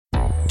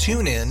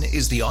TuneIn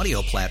is the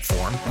audio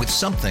platform with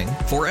something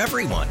for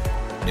everyone.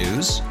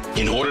 News.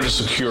 In order to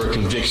secure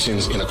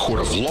convictions in a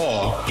court of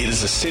law, it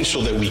is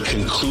essential that we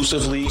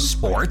conclusively.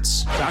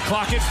 Sports. Got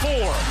clock at 4.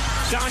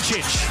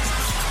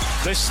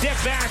 Doncic. The step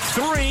back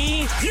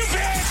 3. You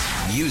bet.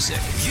 Music.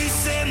 You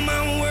set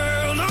my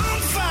world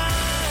on fire.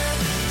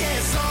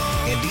 Yes,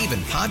 and even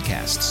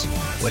podcasts.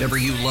 Whatever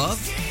you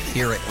love,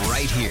 hear it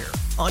right here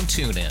on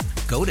TuneIn.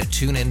 Go to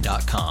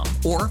TuneIn.com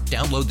or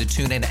download the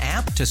TuneIn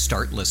app to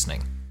start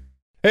listening.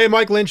 Hey,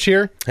 Mike Lynch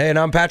here. Hey, and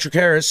I'm Patrick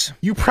Harris.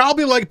 You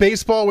probably like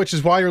baseball, which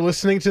is why you're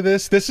listening to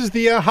this. This is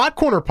the Hot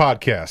Corner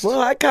podcast.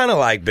 Well, I kind of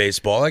like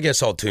baseball. I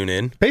guess I'll tune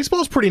in.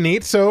 Baseball's pretty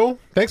neat, so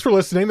thanks for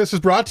listening. This is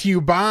brought to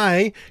you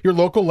by your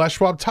local Les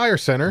Schwab Tire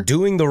Center.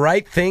 Doing the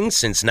right thing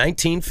since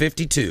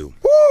 1952.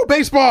 Woo,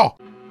 baseball!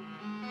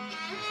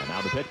 And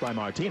now the pitch by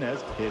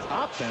Martinez is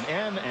up and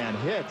in and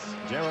hits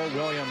Gerald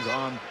Williams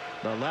on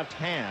the left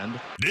hand.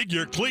 Dig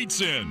your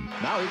cleats in.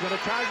 Now he's going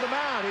to charge the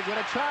mound. He's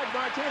going to charge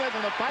Martinez,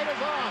 and the fight is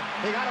on.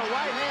 He got a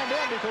right hand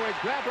in before he's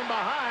grabbed from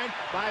behind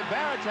by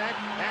Varitek,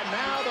 and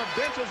now the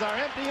benches are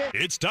empty.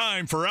 It's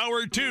time for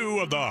Hour 2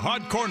 of the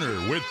Hot Corner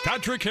with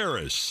Patrick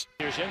Harris.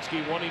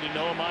 Pierzynski wanting to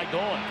know, am I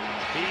going?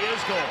 He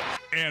is going.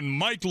 And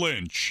Mike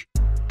Lynch.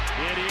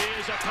 It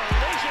is a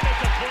collision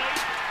at the plate,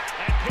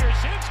 and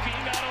Pierzynski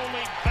not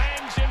only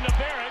bangs into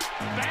Barrett,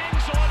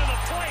 bangs onto the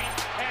plate,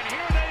 and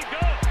here they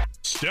go.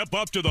 Step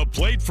up to the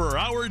plate for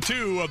Hour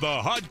 2 of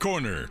the Hot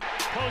Corner.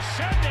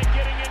 Posebnik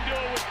getting into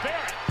it with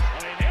Barrett. I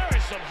mean, there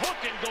is some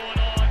hooking going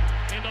on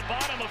in the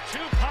bottom of 2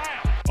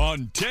 piles.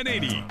 On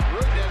 1080.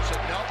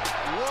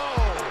 Whoa!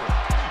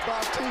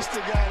 Bautista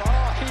got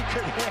all he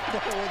could handle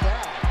with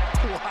that.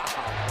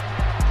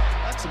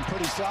 Wow. That's some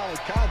pretty solid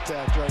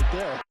contact right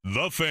there.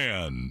 The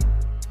Fan.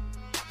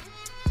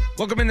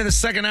 Welcome into the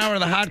second hour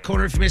of the Hot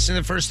Corner. If you missed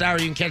the first hour,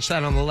 you can catch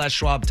that on the Les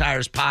Schwab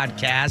Tires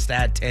podcast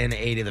at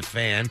 1080 The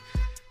Fan.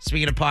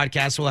 Speaking of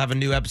podcasts, we'll have a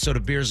new episode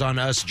of Beers on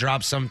Us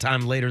drop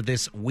sometime later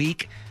this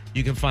week.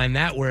 You can find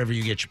that wherever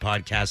you get your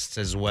podcasts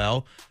as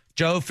well.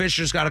 Joe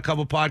Fisher's got a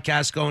couple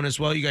podcasts going as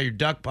well. You got your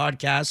Duck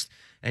podcast,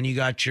 and you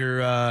got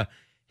your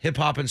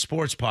hip-hop and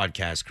sports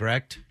podcast,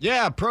 correct?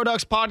 Yeah,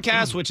 Produx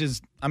podcast, which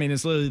is,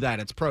 it's literally that.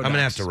 It's Produx. I'm going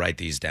to have to write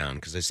these down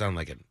because they sound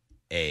like an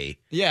A.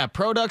 Yeah,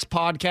 Produx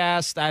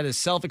podcast. That is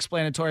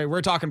self-explanatory.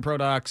 We're talking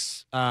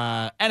Produx.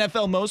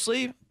 NFL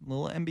mostly. A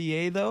little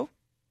NBA, though.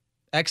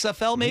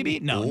 XFL, maybe?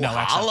 No,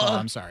 XFL.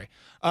 I'm sorry.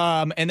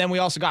 And then we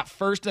also got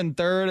First and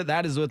Third.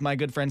 That is with my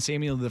good friend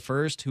Samuel the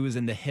First, who is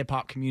in the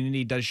hip-hop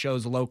community, does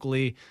shows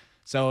locally.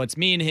 So it's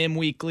me and him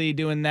weekly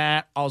doing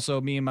that.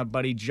 Also, me and my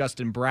buddy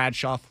Justin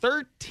Bradshaw,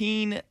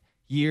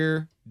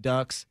 13-year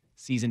Ducks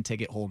season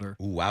ticket holder.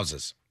 Ooh,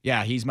 wowzers.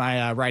 Yeah, he's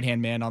my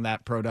right-hand man on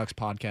that Produx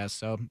podcast.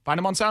 So find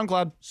him on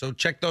SoundCloud. So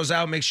check those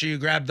out. Make sure you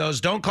grab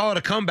those. Don't call it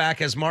a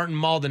comeback as Martin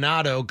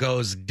Maldonado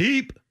goes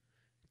deep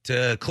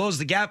to close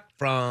the gap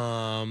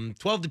from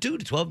 12 to 2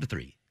 to 12 to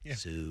 3. Yeah.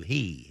 So,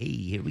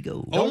 here we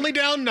go. Only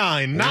down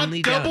 9, not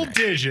Only double down 9.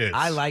 digits.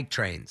 I like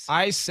trains.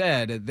 I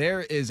said there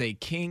is a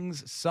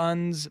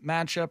Kings-Suns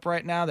matchup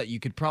right now that you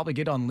could probably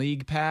get on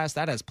League Pass.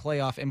 That has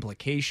playoff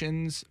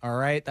implications, all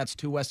right? That's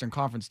 2 Western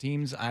Conference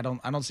teams. I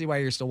don't see why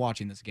you're still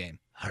watching this game.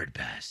 Hard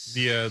pass.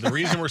 The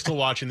reason we're still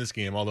watching this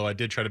game, although I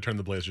did try to turn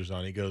the Blazers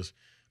on, he goes,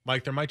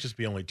 Mike, there might just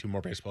be only 2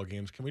 more baseball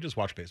games. Can we just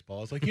watch baseball?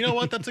 I was like, you know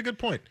what? That's a good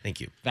point. Thank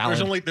you.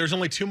 Valid. There's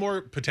only 2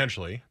 more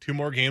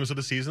games of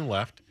the season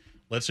left.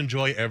 Let's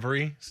enjoy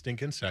every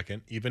stinking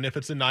second, even if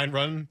it's a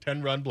 9-run,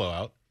 10-run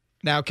blowout.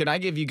 Now, can I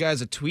give you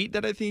guys a tweet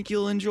that I think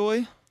you'll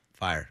enjoy?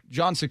 Fire.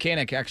 John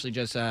Sukanik actually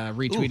just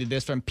retweeted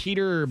this from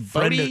Peter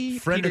Bodie.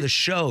 Friend of the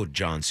show,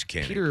 John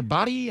Sukanik. Peter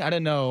Bodie? I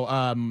don't know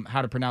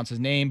how to pronounce his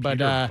name, but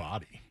Peter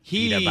Bodie.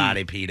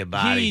 Peter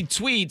Bodie. He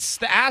tweets,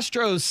 the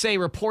Astros say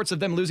reports of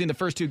them losing the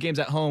first 2 games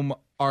at home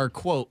are,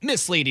 quote,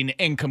 misleading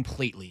and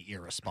completely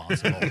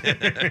irresponsible,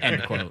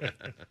 end quote.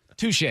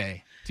 Touche.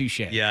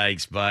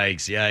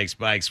 Yikes,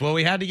 bikes. Well,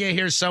 we had to get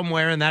here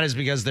somewhere, and that is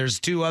because there's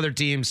 2 other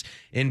teams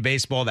in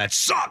baseball that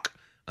suck.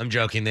 I'm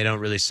joking. They don't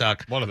really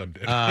suck. One of them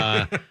did.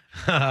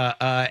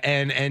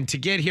 And to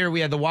get here, we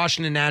had the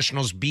Washington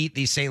Nationals beat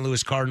the St.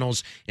 Louis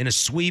Cardinals in a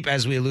sweep,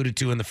 as we alluded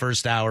to in the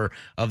first hour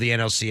of the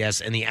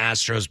NLCS, and the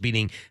Astros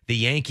beating the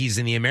Yankees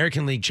in the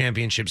American League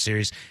Championship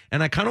Series.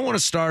 And I kind of want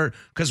to start,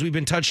 because we've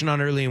been touching on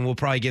early, and we'll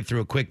probably get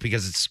through it quick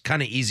because it's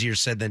kind of easier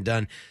said than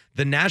done.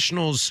 The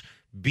Nationals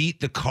beat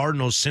the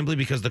Cardinals simply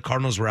because the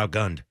Cardinals were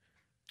outgunned.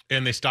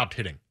 And they stopped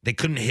hitting. They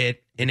couldn't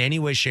hit in any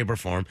way, shape, or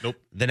form. Nope.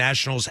 The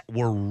Nationals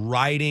were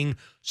riding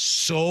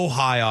so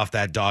high off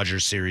that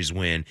Dodgers series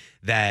win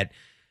that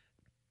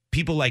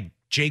people like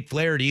Jake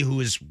Flaherty,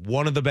 who is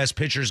one of the best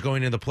pitchers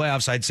going into the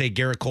playoffs, I'd say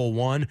Garrett Cole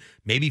 1,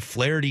 maybe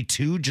Flaherty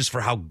 2, just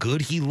for how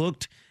good he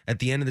looked at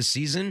the end of the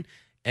season.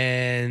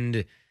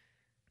 And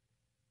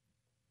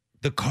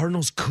the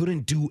Cardinals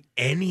couldn't do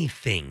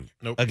anything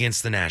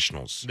against the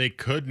Nationals. They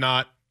could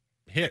not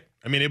hit.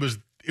 I mean, it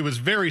was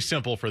very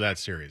simple for that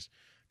series.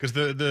 Because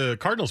the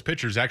Cardinals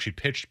pitchers actually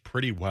pitched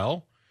pretty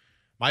well.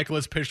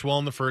 Michaelis pitched well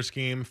in the first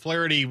game.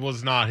 Flaherty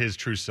was not his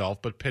true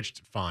self, but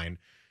pitched fine.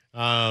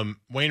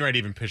 Wainwright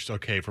even pitched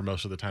okay for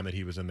most of the time that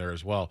he was in there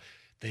as well.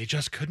 They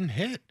just couldn't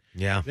hit.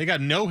 Yeah. They got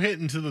no hit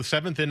into the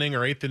 7th inning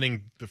or 8th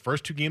inning, the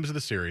first 2 games of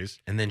the series.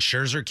 And then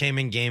Scherzer came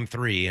in game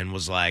 3 and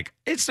was like,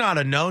 it's not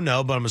a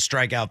no-no, but I'm going to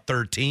strike out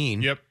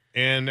 13. Yep.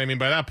 And, I mean,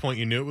 by that point,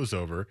 you knew it was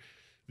over.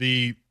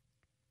 The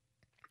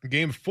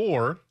game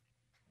 4,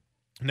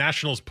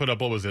 Nationals put up,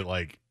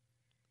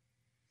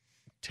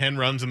 10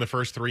 runs in the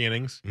first 3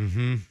 innings?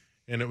 Mm-hmm.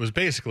 And it was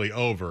basically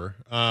over.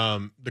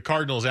 The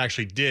Cardinals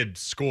actually did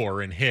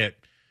score and hit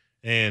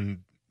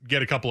and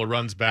get a couple of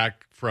runs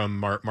back from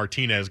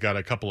Martinez, got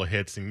a couple of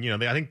hits. And,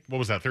 I think, what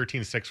was that,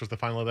 13-6 was the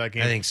final of that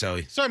game? I think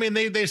so. So, I mean,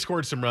 they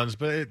scored some runs,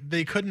 but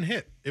they couldn't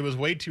hit. It was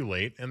way too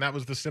late, and that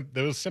was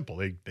simple.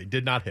 They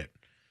did not hit.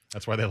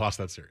 That's why they lost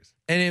that series.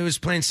 And it was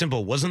plain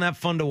simple. Wasn't that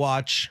fun to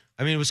watch?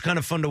 I mean, it was kind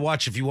of fun to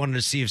watch if you wanted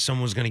to see if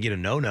someone was going to get a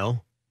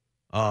no-no.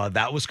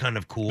 That was kind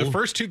of cool. The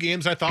first 2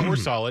 games I thought were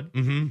solid.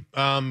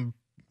 Mm-hmm.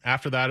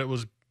 After that, it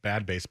was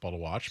bad baseball to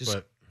watch,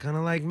 but kind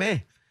of like meh.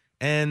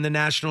 And the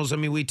Nationals, I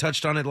mean, we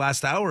touched on it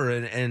last hour,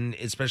 and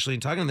especially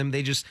talking to them,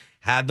 they just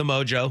had the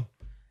mojo,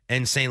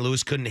 and St.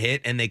 Louis couldn't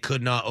hit, and they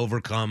could not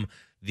overcome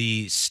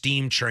the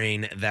steam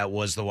train that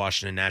was the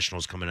Washington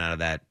Nationals coming out of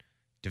that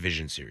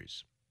division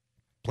series.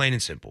 Plain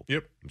and simple.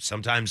 Yep.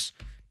 Sometimes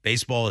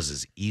baseball is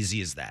as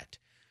easy as that.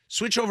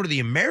 Switch over to the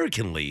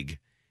American League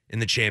in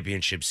the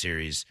championship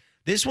series.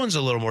 This one's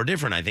a little more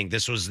different. I think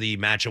this was the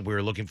matchup we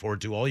were looking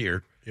forward to all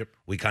year. Yep.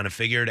 We kind of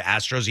figured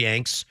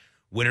Astros-Yanks.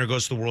 Winner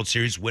goes to the World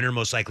Series. Winner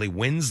most likely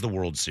wins the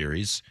World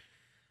Series.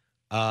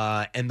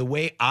 And the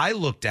way I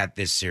looked at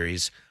this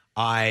series,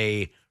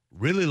 I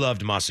really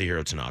loved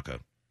Masahiro Tanaka.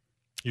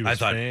 I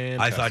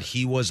thought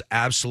he was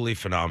absolutely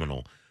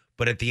phenomenal.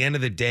 But at the end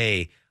of the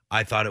day,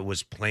 I thought it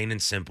was plain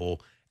and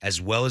simple. As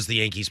well as the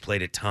Yankees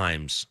played at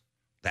times,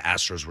 the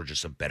Astros were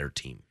just a better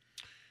team.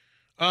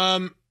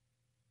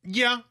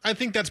 Yeah, I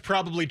think that's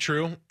probably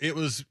true. It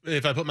was,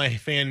 if I put my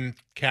fan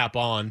cap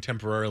on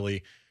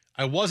temporarily,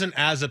 I wasn't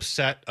as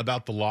upset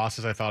about the loss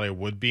as I thought I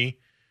would be,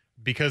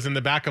 because in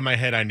the back of my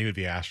head, I knew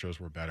the Astros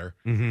were better.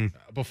 Mm-hmm.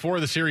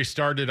 Before the series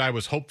started, I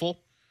was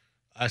hopeful.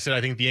 I said,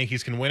 I think the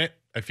Yankees can win it.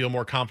 I feel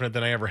more confident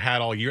than I ever had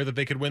all year that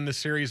they could win this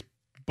series,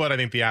 but I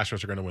think the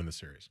Astros are going to win the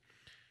series.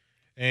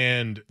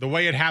 And the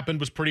way it happened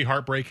was pretty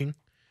heartbreaking.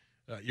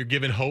 You're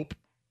given hope.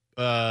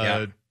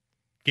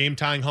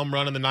 Game-tying home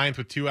run in the 9th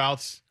with 2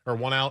 outs, or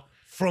 1 out.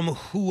 From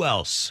who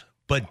else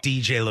but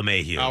DJ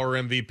LeMahieu? Our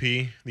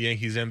MVP, the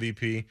Yankees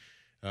MVP.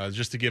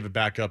 Just to give it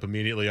back up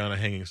immediately on a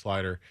hanging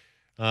slider.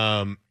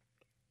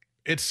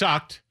 It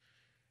sucked.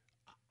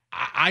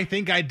 I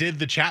think I did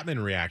the Chapman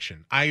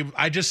reaction.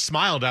 I just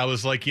smiled. I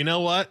was like, you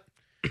know what?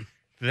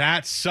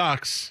 That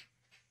sucks.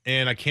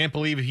 And I can't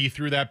believe he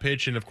threw that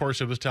pitch. And, of course,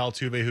 it was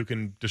Altuve who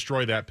can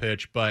destroy that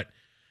pitch. But,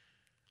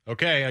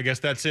 okay, I guess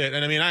that's it.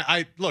 And, I mean,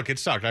 I look, it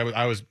sucked.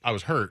 I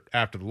was hurt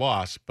after the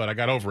loss, but I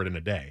got over it in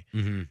a day.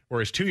 Mm-hmm.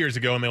 Whereas 2 years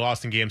ago when they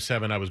lost in Game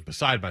 7, I was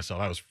beside myself.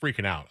 I was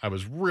freaking out. I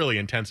was really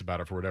intense about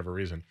it for whatever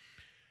reason.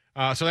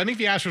 So I think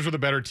the Astros were the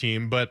better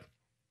team. But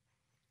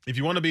if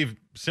you want to be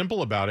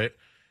simple about it,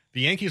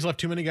 the Yankees left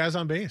too many guys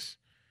on base.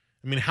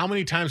 I mean, how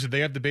many times did they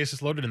have the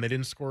bases loaded and they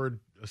didn't score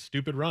a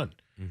stupid run?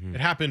 Mm-hmm.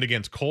 It happened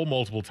against Cole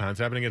multiple times.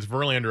 It happened against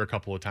Verlander a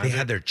couple of times. They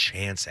had their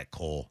chance at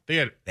Cole. They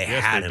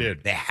had him.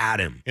 Did. They had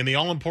him. In the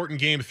all-important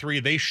Game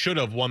 3, they should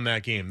have won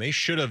that game. They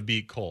should have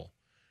beat Cole.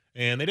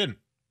 And they didn't.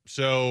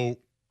 So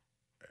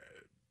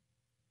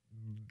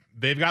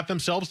they've got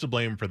themselves to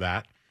blame for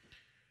that.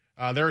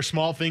 There are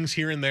small things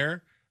here and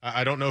there.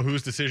 I don't know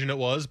whose decision it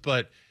was,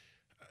 but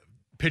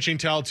pitching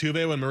to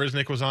Altuve when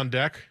Marisnick was on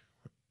deck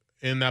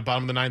in that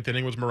bottom of the 9th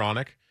inning was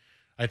moronic.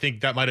 I think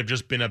that might have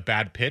just been a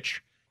bad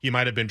pitch. He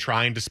might have been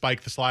trying to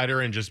spike the slider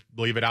and just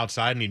leave it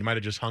outside, and he might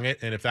have just hung it.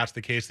 And if that's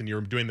the case, then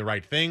you're doing the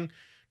right thing,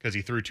 because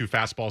he threw 2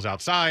 fastballs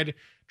outside,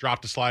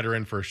 dropped a slider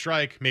in for a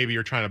strike. Maybe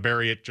you're trying to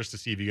bury it just to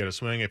see if you get a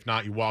swing. If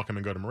not, you walk him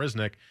and go to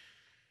Marisnick.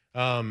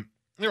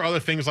 There are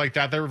other things like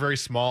that that were very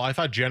small. I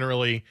thought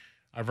generally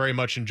I very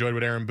much enjoyed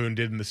what Aaron Boone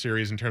did in the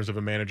series in terms of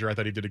a manager. I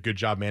thought he did a good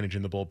job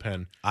managing the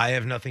bullpen. I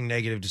have nothing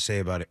negative to say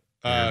about it.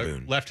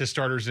 Left his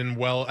starters in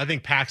well. I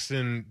think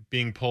Paxton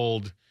being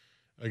pulled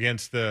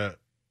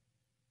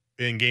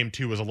in Game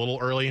 2 was a little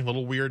early, a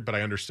little weird, but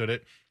I understood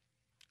it.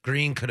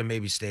 Green could have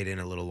maybe stayed in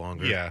a little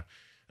longer. Yeah.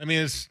 I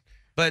mean,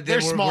 but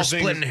we're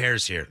splitting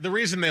hairs here. The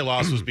reason they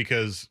lost was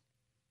because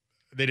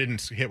they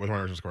didn't hit with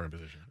runners in scoring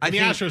position. The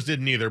Astros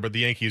didn't either, but the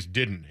Yankees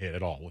didn't hit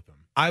at all with them.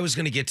 I was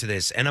going to get to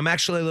this, and I'm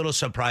actually a little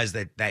surprised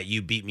that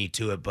you beat me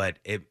to it, but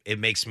it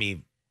makes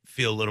me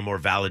feel a little more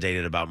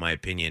validated about my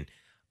opinion.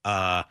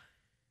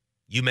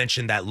 You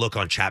mentioned that look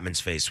on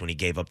Chapman's face when he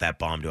gave up that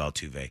bomb to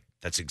Altuve.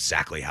 That's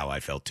exactly how I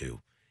felt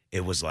too.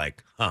 It was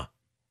like, all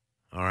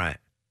right,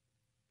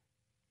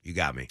 you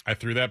got me. I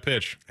threw that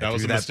pitch. That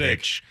was a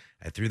mistake.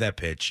 I threw that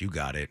pitch. You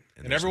got it.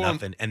 And everyone,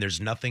 there's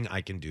nothing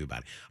I can do about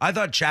it. I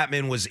thought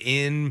Chapman was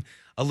in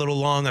a little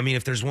long. I mean,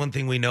 if there's one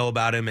thing we know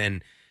about him,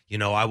 and you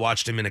know, I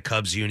watched him in a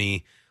Cubs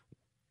uni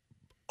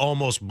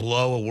almost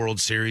blow a World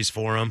Series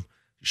for him.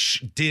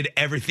 did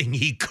everything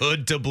he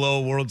could to blow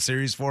a World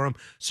Series for him.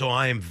 So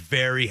I am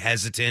very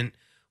hesitant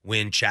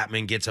when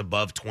Chapman gets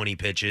above 20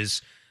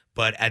 pitches.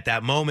 But at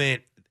that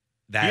moment,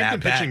 that he had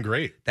been at-bat, pitching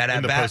great that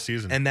in the at-bat,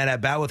 postseason. and that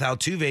at-bat with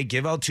Altuve,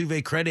 give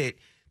Altuve credit.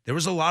 There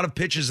was a lot of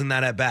pitches in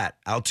that at-bat.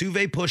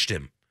 Altuve pushed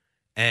him.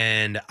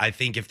 And I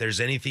think if there's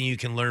anything you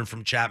can learn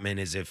from Chapman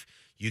is if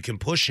you can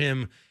push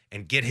him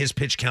and get his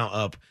pitch count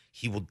up,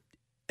 he will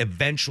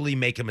eventually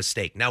make a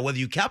mistake. Now, whether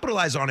you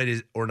capitalize on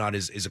it or not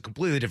is a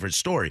completely different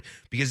story,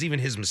 because even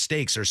his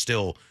mistakes are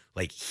still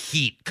like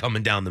heat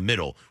coming down the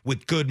middle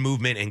with good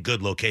movement and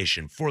good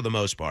location for the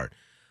most part.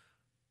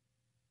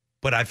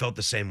 But I felt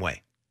the same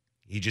way.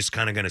 You just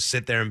kind of going to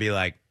sit there and be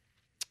like,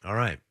 all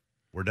right,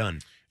 we're done.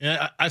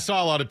 Yeah, I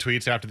saw a lot of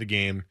tweets after the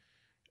game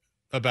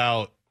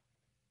about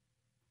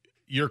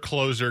your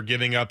closer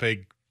giving up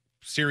a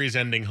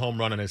series-ending home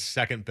run on his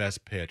second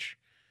best pitch.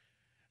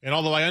 And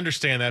although I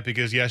understand that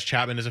because, yes,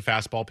 Chapman is a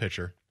fastball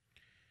pitcher,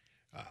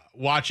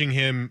 watching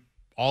him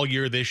all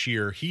year this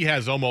year, he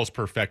has almost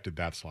perfected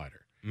that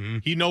slider. Mm-hmm.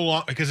 He no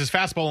longer, because his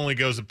fastball only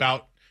goes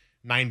about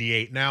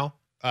 98 now.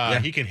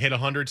 He can hit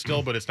 100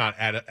 still, but it's not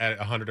at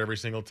 100 every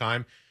single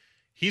time.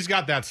 He's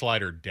got that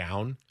slider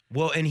down.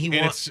 Well, and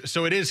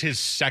so it is his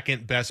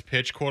second best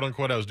pitch, quote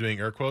unquote. I was doing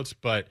air quotes,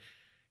 but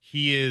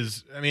he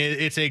is, I mean,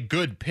 it's a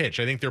good pitch.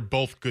 I think they're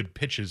both good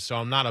pitches. So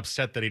I'm not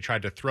upset that he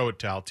tried to throw it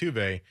to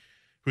Altuve,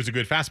 who's a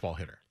good fastball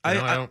hitter.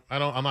 I'm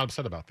not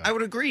upset about that. I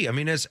would agree. I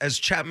mean, as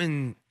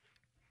Chapman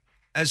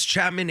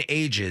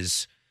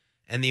ages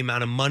and the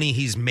amount of money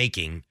he's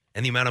making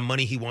and the amount of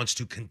money he wants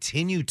to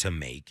continue to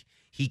make,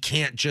 he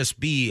can't just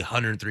be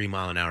 103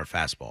 mile an hour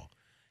fastball.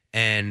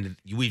 And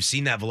we've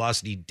seen that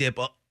velocity dip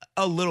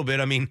a little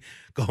bit. I mean,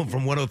 going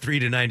from 103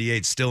 to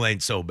 98 still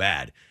ain't so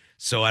bad.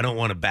 So I don't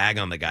want to bag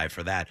on the guy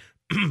for that.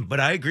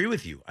 But I agree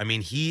with you. I mean,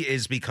 he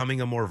is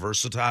becoming a more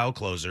versatile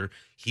closer.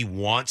 He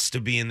wants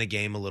to be in the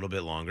game a little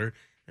bit longer.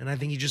 And I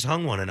think he just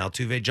hung one, and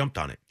Altuve jumped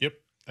on it. Yep.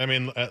 I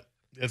mean,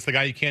 it's the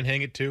guy you can't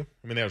hang it to.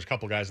 I mean, there was a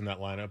couple guys in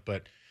that lineup,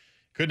 but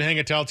couldn't hang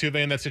it to Altuve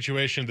in that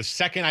situation. The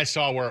second I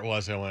saw where it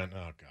was, I went,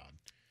 oh,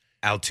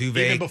 God. Altuve.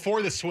 Even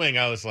before the swing,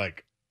 I was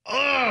like,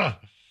 ugh.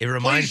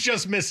 Please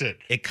just miss it.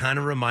 It kind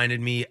of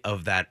reminded me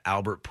of that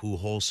Albert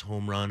Pujols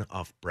home run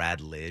off Brad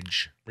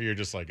Lidge. Where you're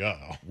just like,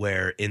 uh-oh.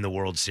 Where in the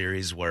World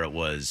Series, where it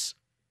was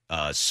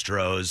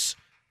Stroh's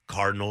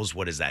Cardinals,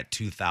 what is that,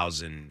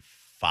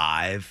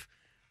 2005,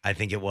 I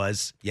think it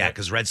was. Yeah,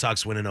 because Red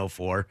Sox win in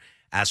 2004.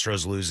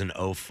 Astros lose in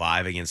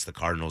 2005 against the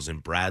Cardinals,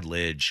 and Brad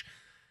Lidge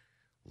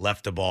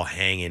left the ball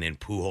hanging, and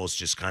Pujols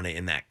just kind of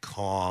in that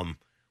calm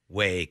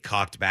way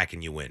cocked back,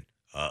 and you went,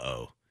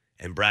 uh-oh.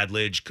 And Brad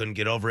Lidge couldn't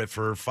get over it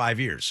for 5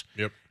 years.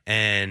 Yep.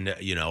 And,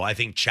 I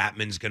think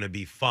Chapman's going to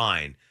be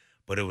fine,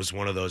 but it was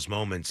one of those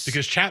moments.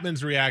 Because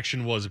Chapman's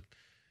reaction was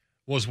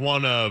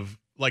one of,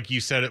 like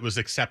you said, it was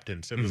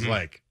acceptance. It was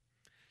like.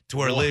 To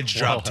where Brad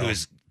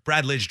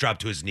Lidge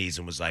dropped to his knees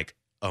and was like,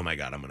 oh my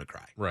God, I'm going to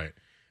cry. Right.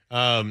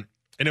 And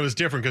it was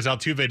different because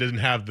Altuve didn't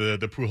have the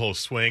Pujols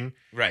swing.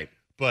 Right.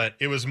 But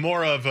it was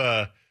more of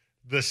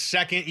the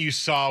second you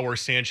saw where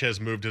Sanchez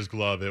moved his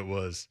glove, it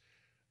was,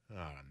 oh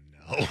no.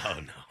 Oh,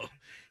 no.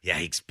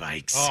 Yikes,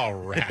 bikes. Oh,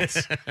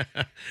 rats.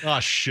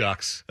 Oh,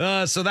 shucks.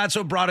 So that's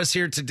what brought us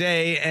here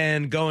today.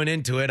 And going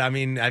into it, I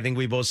mean, I think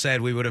we both said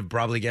we would have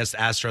probably guessed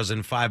Astros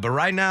in 5. But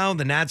right now,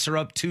 the Nats are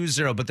up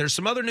 2-0. But there's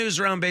some other news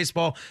around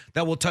baseball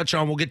that we'll touch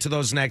on. We'll get to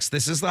those next.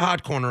 This is the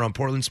Hot Corner on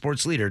Portland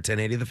Sports Leader,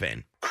 1080 The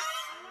Fan.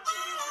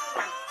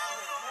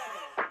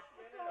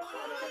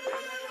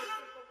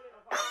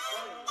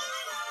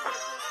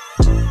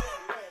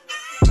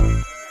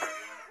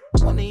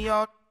 One of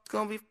y'all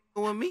gonna be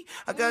with me.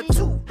 I got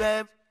two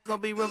bad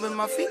gonna be rubbing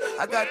my feet.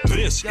 I got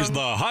this is the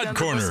Hot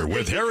Corner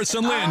with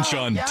Harrison Lynch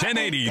on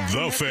 1080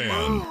 The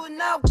Fan.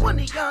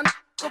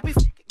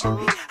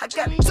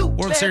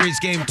 World Series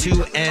Game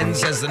 2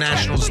 ends as the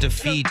Nationals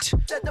defeat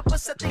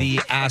the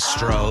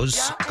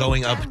Astros,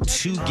 going up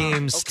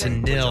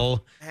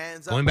 2-0,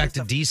 going back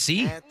to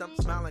D.C.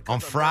 on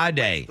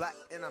Friday.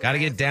 Got to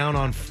get down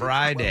on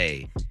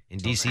Friday. In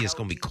D.C., it's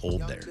going to be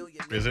cold there.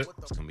 Is it?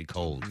 It's going to be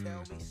cold.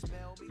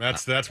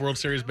 That's World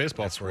Series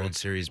baseball for you. World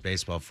Series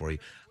baseball for you.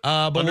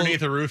 But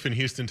underneath a roof in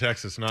Houston,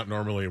 Texas, not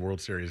normally a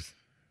World Series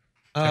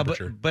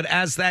temperature. But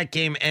as that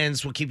game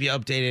ends, we'll keep you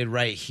updated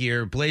right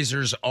here.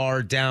 Blazers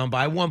are down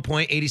by 1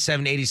 point,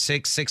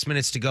 87-86. 6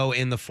 minutes to go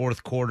in the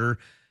fourth quarter.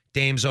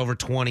 Dame's over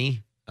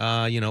 20.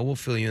 We'll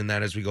fill you in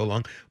that as we go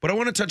along. But I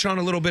want to touch on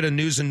a little bit of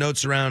news and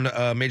notes around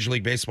Major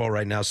League Baseball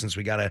right now, since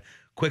we got a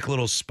quick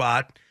little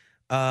spot.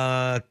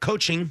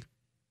 Coaching,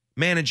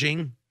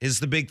 managing is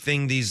the big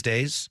thing these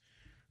days.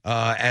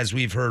 As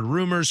we've heard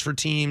rumors for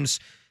teams,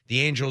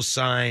 the Angels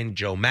signed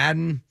Joe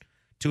Madden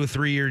to a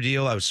 3-year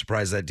deal. I was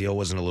surprised that deal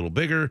wasn't a little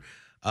bigger.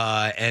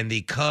 And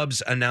the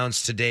Cubs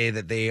announced today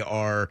that they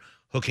are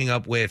hooking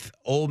up with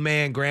old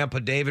man Grandpa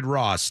David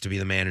Ross to be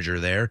the manager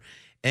there.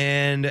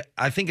 And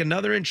I think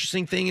another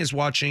interesting thing is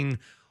watching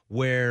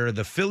where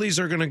the Phillies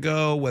are going to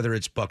go, whether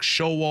it's Buck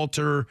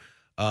Showalter,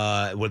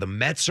 where the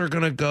Mets are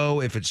going to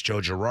go, if it's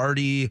Joe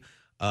Girardi.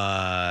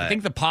 I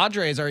think the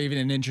Padres are even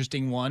an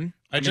interesting one.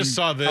 I just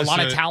saw this. A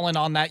lot of talent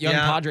on that young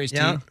Padres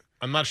team.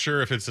 I'm not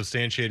sure if it's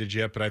substantiated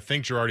yet, but I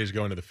think Girardi's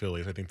going to the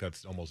Phillies. I think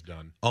that's almost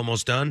done.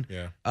 Almost done?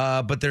 Yeah.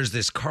 But there's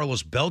this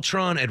Carlos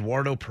Beltran,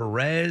 Eduardo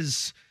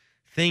Perez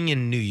thing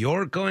in New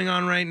York going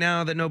on right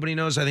now that nobody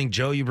knows. I think,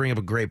 Joe, you bring up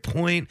a great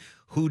point.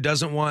 Who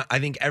doesn't want? I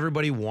think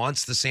everybody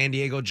wants the San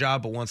Diego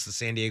job, but wants the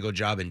San Diego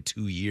job in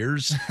 2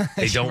 years.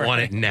 They don't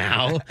want it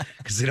now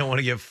because they don't want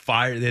to get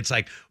fired. It's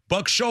like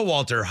Buck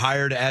Showalter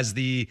hired as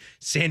the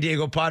San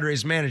Diego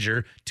Padres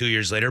manager 2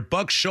 years later.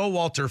 Buck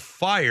Showalter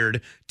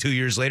fired 2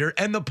 years later,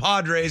 and the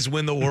Padres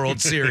win the World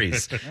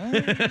Series.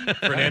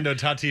 Fernando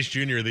Tatis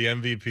Jr., the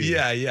MVP.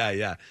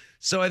 Yeah.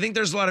 So I think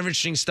there's a lot of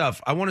interesting stuff.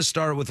 I want to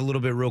start with a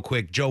little bit real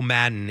quick. Joe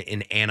Madden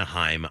in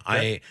Anaheim.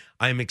 Yep.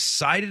 I'm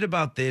excited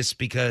about this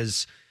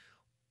because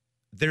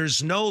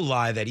there's no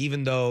lie that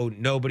even though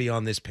nobody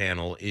on this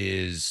panel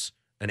is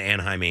an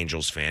Anaheim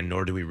Angels fan,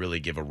 nor do we really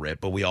give a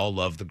rip, but we all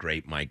love the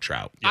great Mike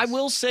Trout. Yes. I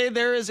will say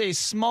there is a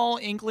small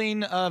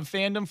inkling of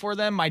fandom for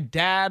them. My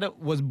dad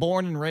was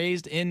born and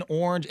raised in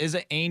Orange, is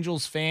an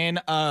Angels fan.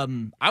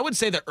 I would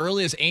say the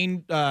earliest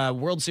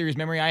World Series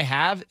memory I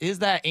have is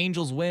that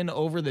Angels win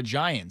over the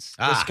Giants.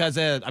 Just because,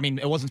 it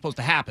wasn't supposed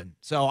to happen.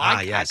 So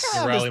yes.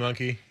 The rally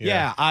monkey.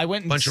 Yeah, I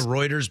went and bunch of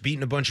Reuters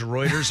beating a bunch of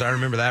Reuters. I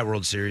remember that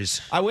World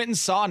Series. I went and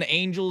saw an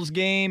Angels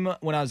game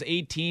when I was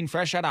 18,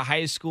 fresh out of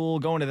high school,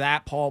 going to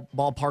that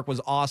ballpark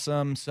was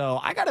awesome. So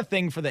I got a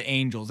thing for the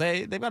Angels.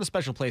 They've got a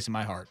special place in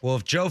my heart. Well,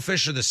 if Joe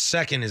Fisher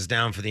II is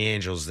down for the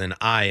Angels, then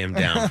I am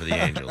down for the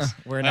Angels.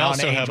 I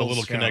also have a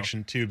little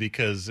connection too,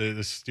 because this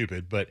is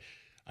stupid, but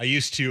I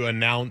used to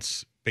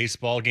announce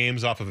baseball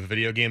games off of a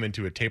video game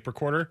into a tape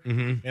recorder,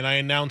 and I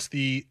announced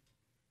the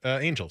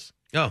Angels.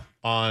 Oh,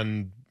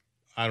 on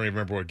I don't even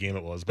remember what game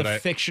it was, but the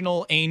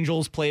fictional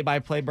Angels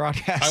play-by-play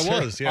broadcast. I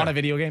was on a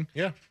video game.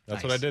 Yeah,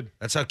 that's what I did.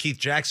 That's how Keith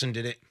Jackson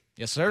did it.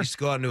 Yes, sir. He used to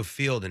go out into a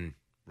field and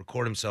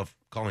record himself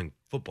calling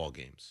football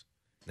games.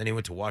 Then he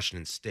went to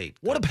Washington State.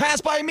 What a pass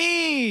by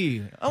me!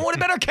 What a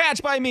better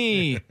catch by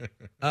me!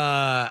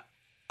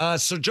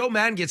 So Joe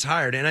Madden gets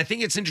hired, and I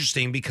think it's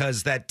interesting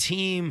because that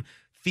team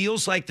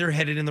feels like they're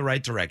headed in the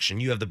right direction.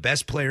 You have the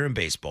best player in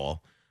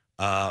baseball,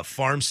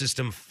 farm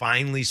system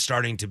finally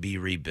starting to be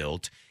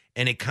rebuilt,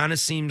 and it kind of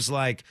seems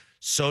like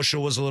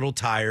Socha was a little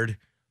tired.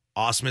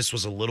 Ausmus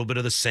was a little bit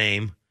of the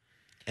same.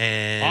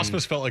 And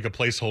Ausmus felt like a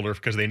placeholder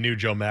because they knew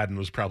Joe Madden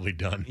was probably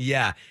done.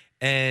 Yeah.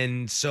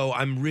 And so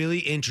I'm really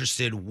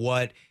interested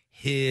what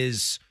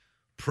his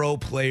pro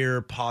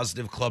player,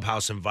 positive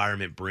clubhouse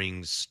environment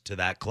brings to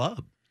that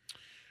club.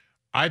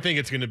 I think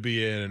it's going to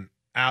be an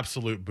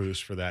absolute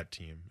boost for that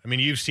team. I mean,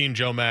 you've seen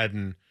Joe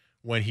Madden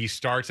when he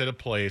starts at a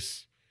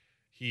place,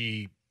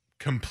 he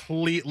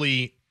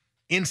completely,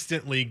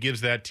 instantly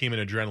gives that team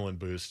an adrenaline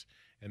boost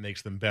and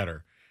makes them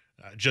better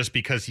just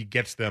because he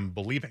gets them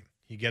believing.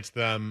 He gets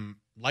them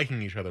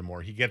liking each other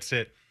more. He gets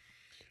it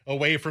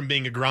away from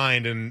being a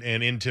grind and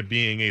into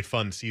being a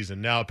fun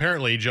season. Now,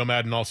 apparently, Joe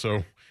Madden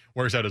also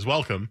wears out his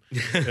welcome,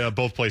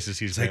 both places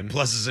he's been. Like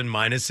pluses and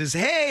minuses.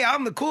 Hey,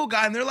 I'm the cool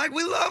guy. And they're like,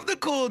 we love the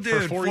cool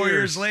dude. For 4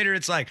 years later,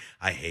 it's like,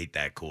 I hate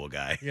that cool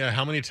guy. Yeah,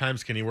 how many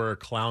times can he wear a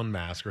clown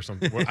mask or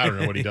something? I don't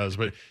know what he does,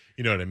 but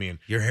you know what I mean.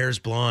 Your hair's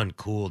blonde.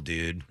 Cool,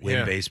 dude.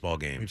 Win baseball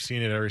games. We've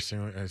seen it every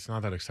single. It's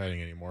not that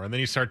exciting anymore. And then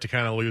you start to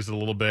kind of lose it a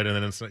little bit, and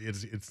then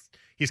it's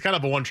he's kind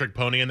of a one-trick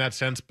pony in that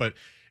sense, but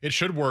it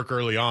should work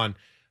early on.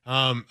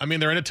 I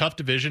mean, they're in a tough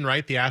division,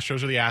 right? The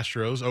Astros are the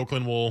Astros.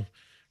 Oakland will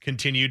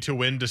continue to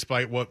win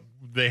despite what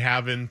they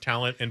have in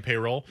talent and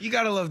payroll. You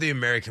got to love the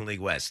American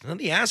League West. No,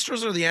 the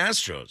Astros are the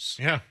Astros.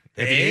 Yeah.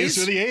 The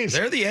A's are the A's.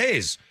 They're the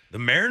A's. The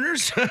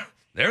Mariners?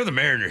 They're the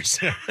Mariners.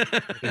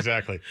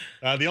 Exactly.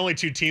 The only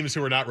two teams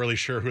who are not really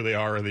sure who they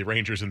are the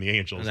Rangers and the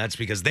Angels. And that's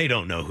because they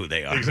don't know who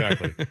they are.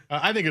 Exactly.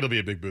 I think it'll be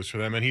a big boost for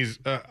them. And he's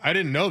I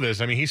didn't know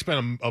this. I mean, he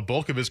spent a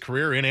bulk of his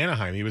career in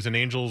Anaheim. He was an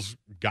Angels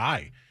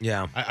guy.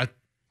 Yeah.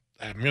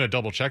 I'm going to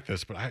double check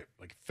this, but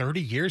 30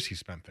 years he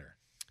spent there.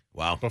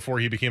 Wow. Before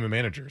he became a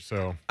manager.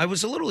 So I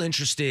was a little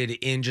interested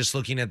in just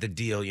looking at the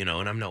deal, and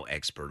I'm no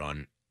expert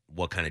on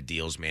what kind of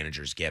deals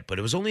managers get, but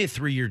it was only a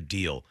 3-year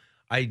deal.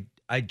 I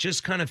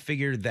just kind of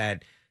figured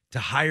that to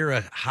hire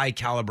a high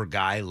caliber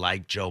guy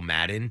like Joe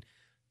Madden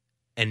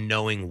and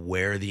knowing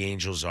where the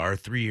Angels are,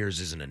 3 years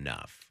isn't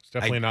enough. It's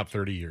definitely not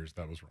 30 years.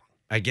 That was wrong.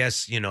 I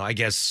guess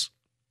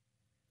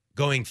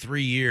going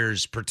 3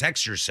 years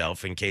protects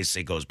yourself in case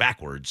it goes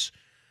backwards.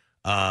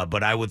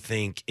 But I would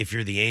think if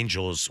you're the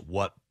Angels,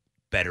 what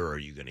better are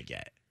you going to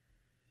get?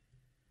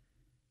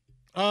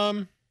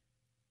 I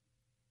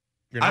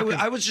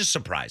was just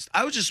surprised.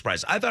 I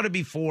thought it'd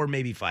be 4,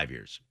 maybe 5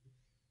 years.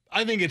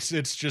 I think it's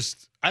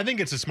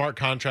a smart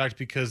contract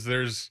because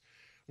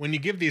when you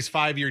give these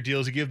 5-year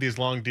deals, you give these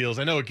long deals.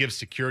 I know it gives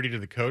security to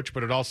the coach,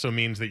 but it also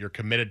means that you're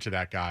committed to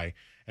that guy,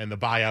 and the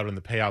buyout and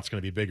the payout's going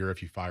to be bigger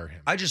if you fire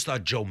him. I just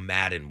thought Joe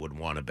Madden would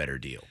want a better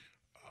deal.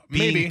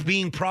 Maybe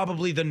being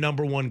probably the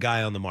number one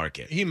guy on the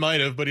market. He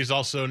might have, but he's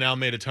also now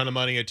made a ton of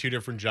money at 2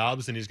 different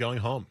jobs, and he's going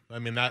home. I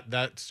mean,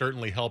 that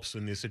certainly helps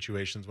in these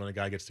situations when a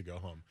guy gets to go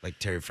home. Like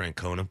Terry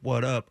Francona.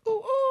 What up? Ooh,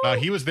 ooh.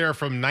 He was there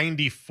from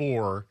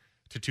 94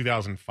 to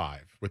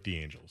 2005 with the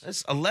Angels.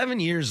 That's 11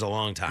 years, a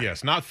long time.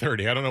 Yes, not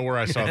 30. I don't know where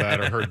I saw that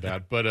or heard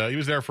that, but he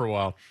was there for a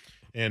while.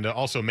 And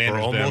also managed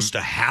for almost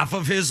them. a half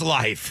of his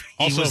life.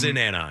 He was in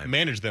Anaheim.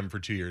 Managed them for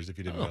 2 years, if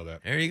you didn't know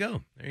that. There you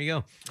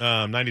go.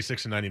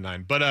 96 and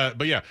 99.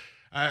 But yeah,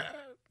 I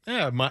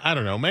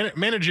don't know.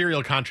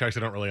 Managerial contracts,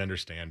 I don't really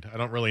understand. I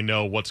don't really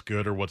know what's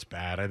good or what's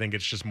bad. I think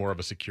it's just more of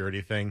a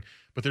security thing.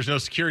 But there's no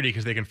security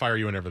because they can fire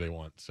you whenever they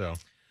want. So.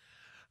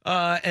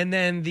 And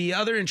then the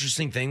other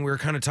interesting thing, we were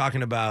kind of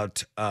talking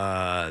about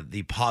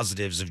the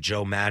positives of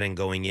Joe Maddon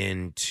going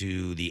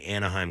into the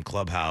Anaheim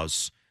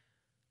clubhouse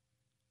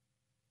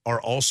are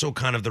also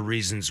kind of the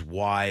reasons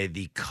why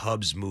the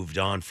Cubs moved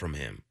on from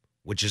him,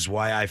 which is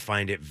why I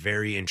find it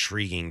very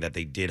intriguing that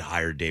they did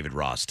hire David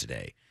Ross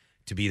today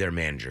to be their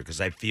manager, because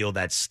I feel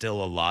that's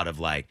still a lot of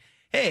like,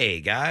 hey,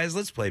 guys,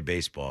 let's play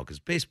baseball because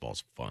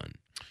baseball's fun.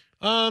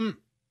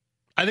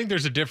 I think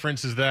there's a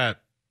difference is that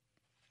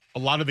a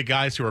lot of the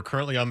guys who are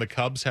currently on the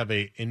Cubs have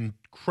an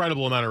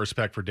incredible amount of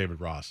respect for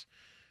David Ross.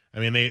 I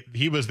mean,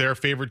 he was their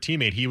favorite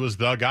teammate. He was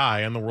the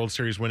guy on the World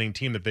Series winning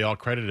team that they all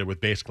credited with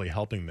basically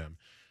helping them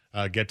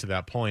get to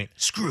that point.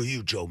 Screw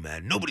you, Joe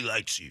Maddon. Nobody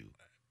likes you.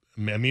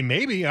 I mean,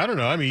 maybe. I don't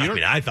know.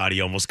 I thought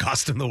he almost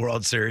cost him the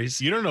World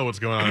Series. You don't know what's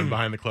going on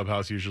behind the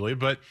clubhouse usually,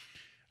 but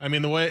I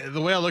mean, the way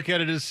I look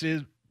at it is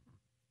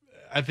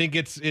I think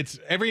it's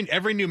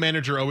every new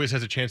manager always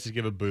has a chance to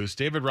give a boost.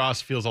 David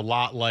Ross feels a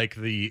lot like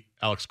the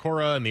Alex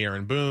Cora and the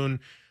Aaron Boone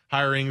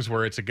hirings,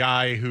 where it's a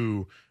guy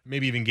who,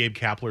 maybe even Gabe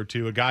Kapler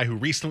too, a guy who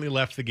recently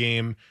left the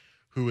game,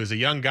 who is a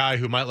young guy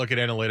who might look at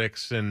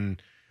analytics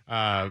and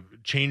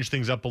change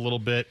things up a little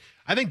bit.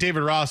 I think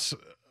David Ross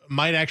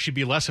might actually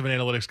be less of an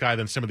analytics guy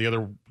than some of the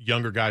other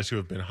younger guys who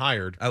have been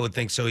hired. I would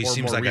think so. He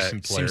seems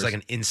like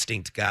an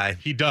instinct guy.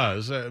 He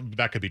does.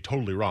 That could be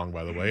totally wrong,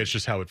 by the way. It's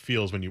just how it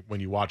feels when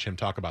you watch him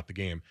talk about the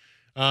game.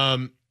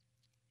 So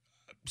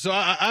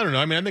I don't know.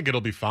 I mean, I think it'll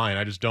be fine.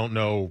 I just don't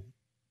know.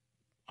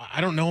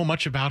 I don't know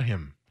much about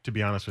him, to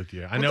be honest with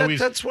you. I know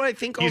that's what I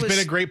think. He's been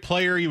a great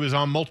player. He was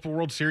on multiple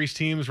World Series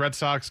teams, Red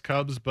Sox,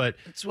 Cubs, but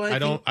that's why I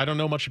don't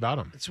know much about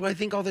him. That's why I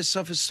think all this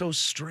stuff is so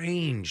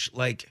strange.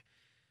 Like,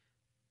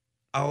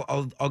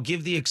 I'll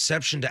give the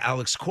exception to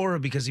Alex Cora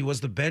because he was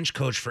the bench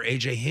coach for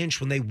AJ Hinch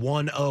when they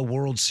won a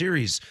World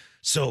Series.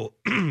 So,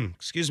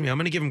 excuse me, I'm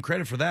going to give him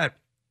credit for that.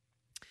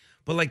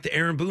 But like the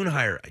Aaron Boone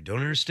hire, I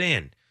don't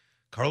understand.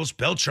 Carlos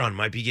Beltran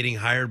might be getting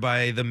hired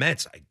by the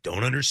Mets. I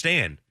don't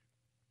understand.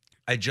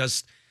 I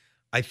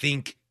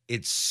think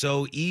it's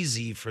so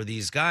easy for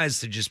these guys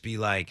to just be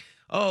like,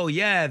 oh,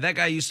 yeah, that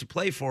guy used to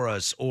play for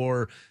us,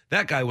 or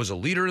that guy was a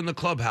leader in the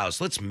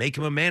clubhouse. Let's make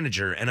him a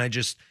manager. And I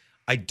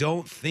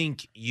don't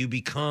think you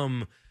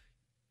become,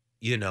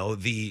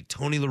 the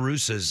Tony La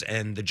Russas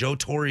and the Joe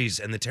Torres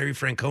and the Terry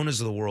Franconas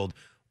of the world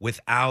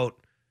without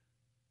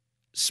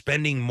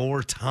spending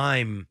more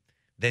time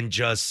than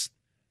just,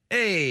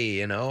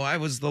 hey, I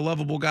was the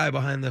lovable guy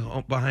behind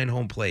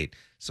home plate.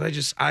 So I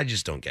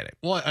just don't get it.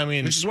 Well, I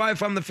mean, which is why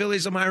if I'm the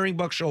Phillies, I'm hiring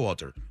Buck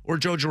Showalter or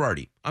Joe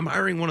Girardi. I'm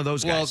hiring one of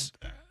those guys.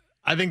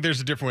 I think there's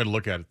a different way to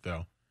look at it,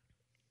 though.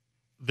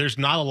 There's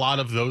not a lot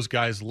of those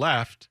guys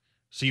left,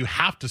 so you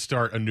have to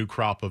start a new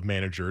crop of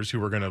managers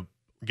who are going to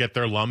get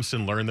their lumps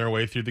and learn their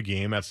way through the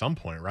game at some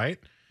point, right?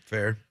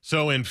 Fair.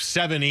 So in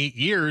 7, 8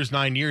 years,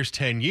 9 years,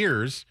 10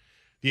 years,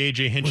 the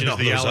AJ Hinches,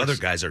 those other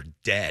guys are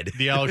dead.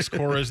 The Alex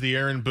Coras, the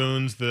Aaron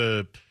Boones,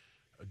 the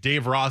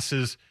Dave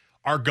Rosses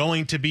are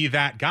going to be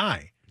that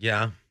guy.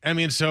 Yeah.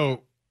 Joe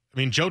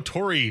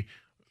Torre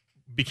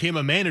became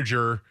a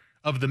manager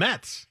of the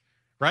Mets,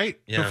 right?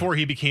 Yeah. Before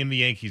he became the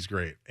Yankees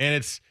great.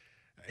 And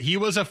he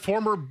was a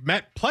former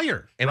Met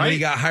player. And right? when he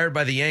got hired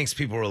by the Yanks,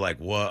 people were like,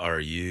 what are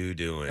you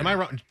doing? Am I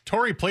wrong?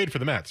 Torre played for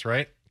the Mets,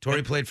 right?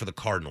 Torre played for the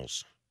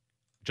Cardinals.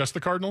 Just the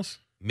Cardinals?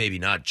 Maybe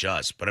not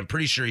just, but I'm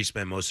pretty sure he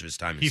spent most of his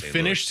time in St. Louis. He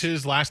finished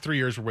his last 3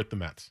 years with the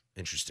Mets.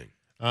 Interesting.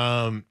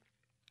 And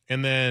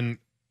then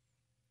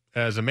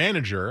as a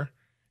manager,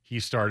 he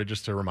started,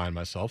 just to remind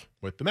myself,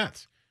 with the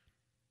Mets.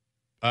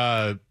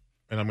 And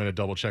I'm going to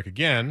double check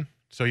again.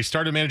 So he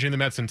started managing the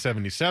Mets in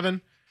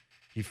 77.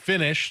 He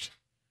finished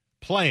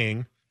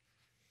playing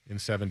in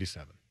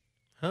 77.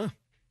 Huh.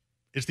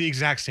 It's the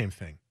exact same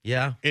thing.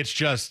 Yeah. It's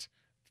just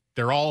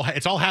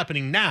it's all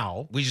happening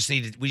now. We just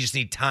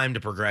need time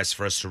to progress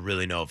for us to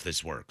really know if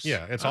this works.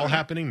 Yeah, it's all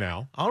happening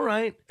now. All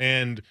right.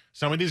 And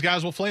some of these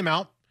guys will flame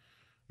out.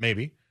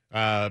 Maybe.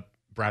 Brad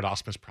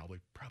Ausmus's probably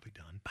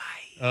done.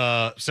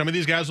 Bye. Some of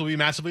these guys will be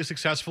massively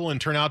successful and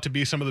turn out to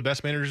be some of the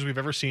best managers we've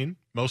ever seen,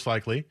 most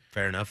likely.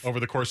 Fair enough. Over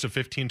the course of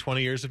 15,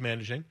 20 years of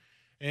managing.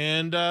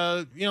 And,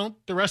 the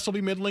rest will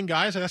be middling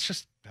guys. And that's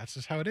just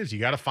how it is. You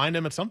got to find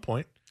them at some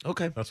point.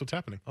 Okay. That's what's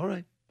happening. All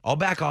right. I'll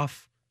back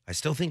off. I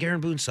still think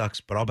Aaron Boone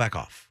sucks, but I'll back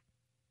off.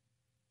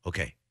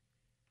 Okay.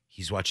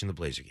 He's watching the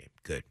Blazer game.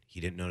 Good.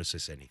 He didn't notice I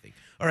said anything.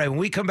 All right, when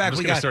we come back, I'm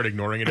just gonna start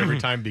ignoring it every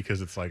time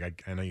because it's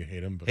like I know you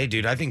hate him. But hey,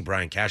 dude, I think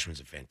Brian Cashman's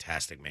a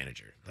fantastic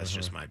manager. That's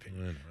just my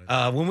opinion.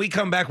 When we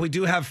come back, we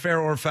do have fair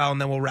or foul, and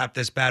then we'll wrap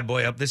this bad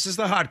boy up. This is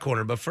the Hot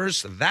Corner, but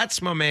first,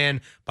 that's my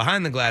man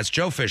behind the glass,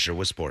 Joe Fisher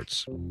with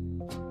sports.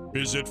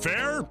 Is it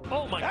fair?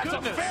 Oh, my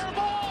goodness. A fair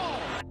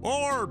ball.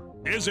 Or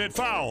is it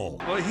foul?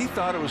 Well, he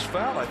thought it was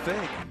foul, I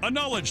think. A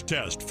knowledge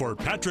test for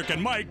Patrick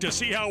and Mike to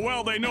see how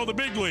well they know the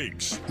big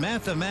leagues.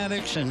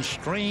 Mathematics and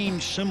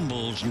strange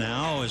symbols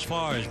now as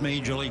far as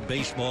Major League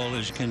Baseball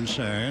is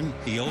concerned.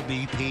 The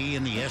OBP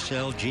and the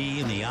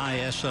SLG and the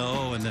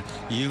ISO and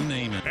you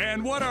name it.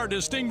 And what our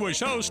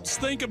distinguished hosts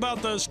think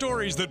about the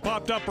stories that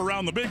popped up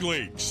around the big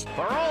leagues.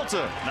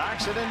 Peralta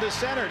knocks it into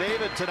center.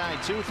 David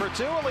tonight 2 for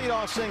 2. A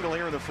leadoff single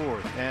here in the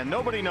fourth. And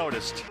nobody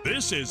noticed.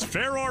 This is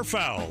Fair or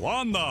Foul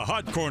on the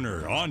Hot Corner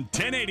on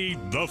 1080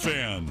 The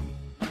Fan.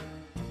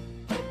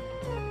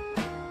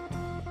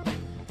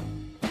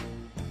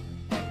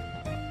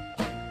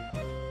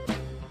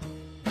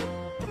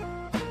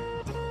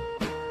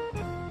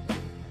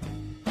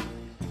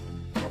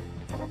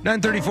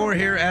 .934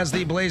 here as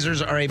the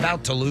Blazers are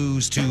about to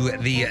lose to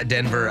the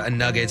Denver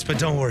Nuggets. But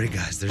don't worry,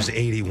 guys. There's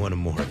 81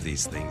 more of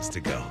these things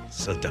to go.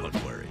 So don't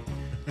worry.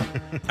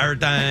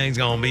 Everything's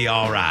going to be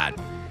all right.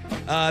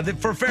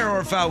 For Fair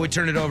or Foul, we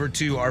turn it over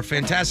to our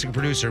fantastic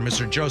producer,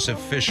 Mr. Joseph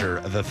Fisher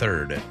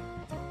III.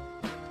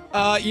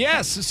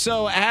 Yes.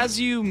 So as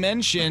you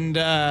mentioned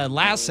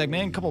last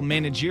segment, a couple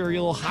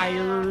managerial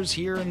hires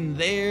here and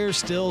there,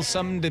 still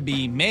some to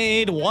be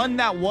made. One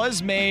that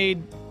was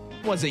made,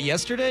 was it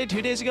yesterday,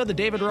 2 days ago? The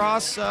David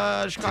Ross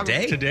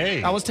Chicago.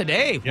 Today. That was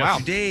today. Yes. Wow.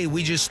 Today,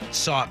 we just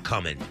saw it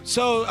coming.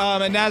 So,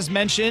 and as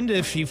mentioned,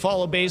 if you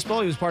follow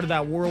baseball, he was part of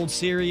that World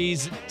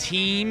Series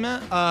team.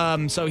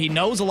 So he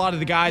knows a lot of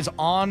the guys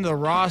on the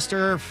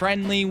roster,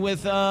 friendly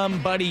with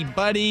them,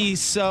 buddy.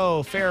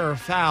 So, fair or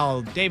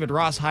foul, David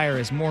Ross hire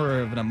is more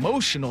of an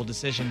emotional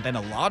decision than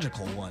a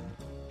logical one.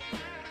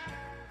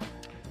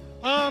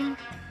 I'm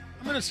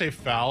going to say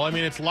foul. I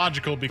mean, it's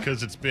logical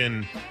because it's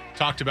been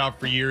talked about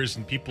for years,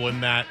 and people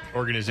in that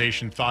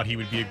organization thought he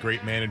would be a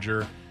great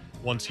manager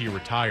once he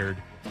retired.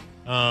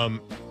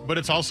 But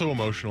it's also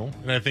emotional,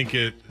 and I think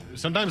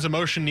sometimes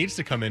emotion needs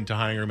to come into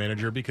hiring a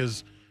manager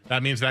because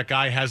that means that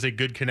guy has a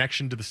good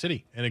connection to the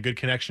city and a good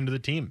connection to the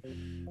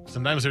team.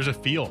 Sometimes there's a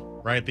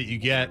feel, right, that you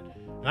get,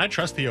 and I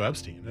trust Theo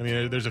Epstein. I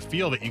mean, there's a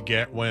feel that you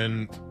get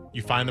when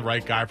you find the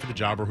right guy for the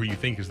job or who you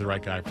think is the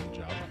right guy for the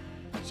job.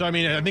 So, I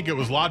mean, I think it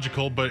was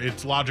logical, but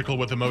it's logical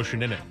with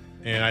emotion in it.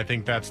 And I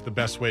think that's the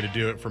best way to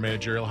do it for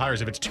managerial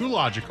hires. If it's too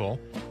logical,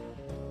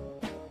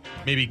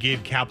 maybe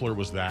Gabe Kapler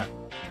was that.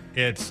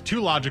 It's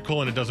too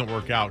logical and it doesn't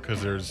work out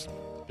because there's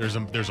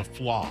a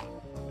flaw.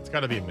 It's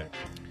got to be a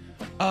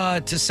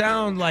mix. To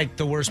sound like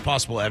the worst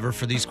possible ever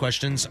for these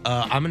questions,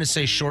 I'm going to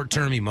say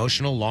short-term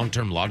emotional,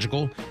 long-term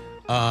logical.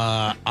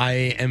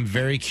 I am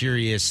very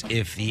curious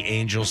if the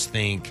Angels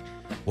think,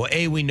 well,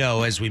 we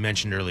know, as we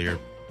mentioned earlier,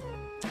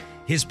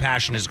 his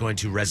passion is going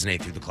to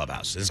resonate through the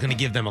clubhouse. It's going to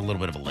give them a little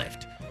bit of a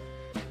lift.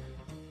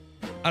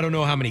 I don't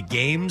know how many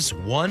games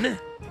won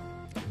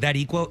that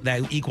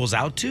equals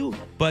out to,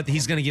 but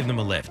he's going to give them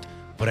a lift.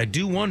 But I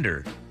do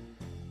wonder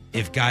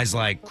if guys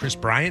like Chris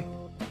Bryant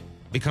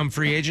become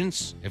free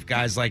agents, if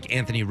guys like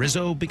Anthony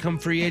Rizzo become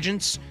free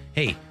agents.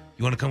 Hey,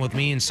 you want to come with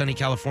me in sunny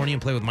California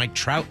and play with Mike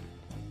Trout?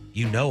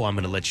 You know I'm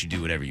going to let you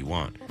do whatever you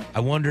want. I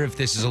wonder if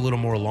this is a little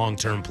more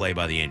long-term play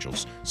by the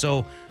Angels.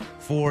 So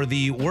for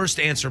the worst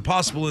answer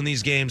possible in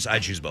these games, I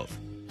choose both.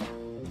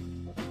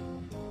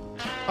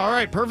 All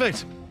right,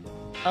 perfect.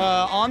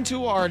 On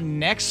to our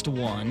next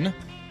one.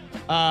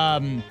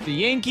 The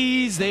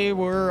Yankees, they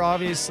were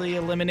obviously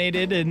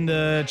eliminated in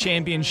the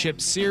championship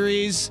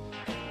series.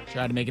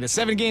 Tried to make it a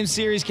 7-game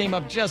series, came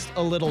up just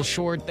a little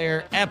short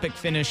there. Epic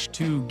finish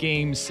to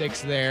Game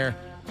 6 there.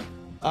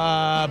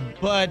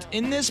 But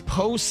in this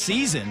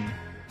postseason,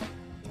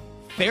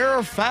 fair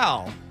or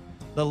foul,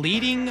 the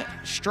leading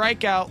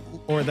strikeout,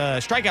 or the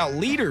strikeout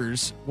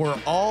leaders were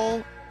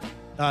all,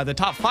 the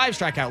top 5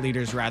 strikeout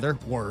leaders, rather,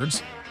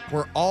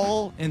 were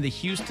all in the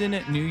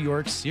Houston-New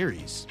York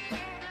series.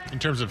 In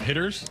terms of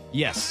hitters?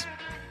 Yes.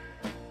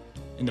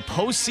 In the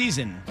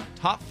postseason,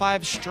 top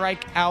 5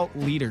 strikeout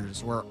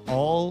leaders were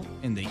all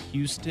in the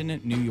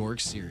Houston-New York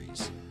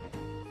series.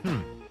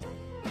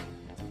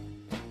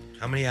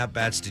 How many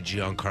at-bats did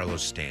Giancarlo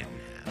Stanton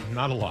have?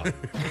 Not a lot.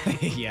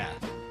 Yeah.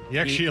 He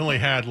actually only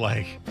had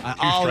like 2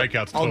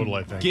 strikeouts total,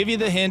 I think. Give you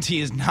the hint,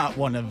 he is not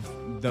one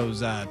of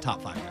those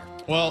top 5 there.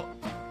 Well,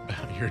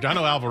 Yordan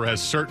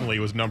Alvarez certainly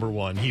was number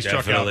 1. He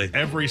struck out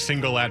every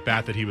single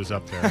at-bat that he was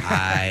up there.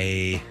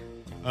 I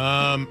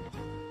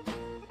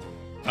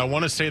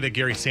want to say that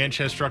Gary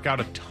Sanchez struck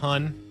out a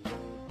ton.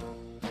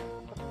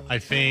 I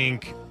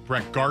think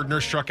Brett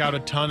Gardner struck out a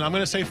ton. I'm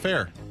going to say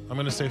fair.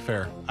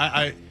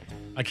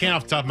 I can't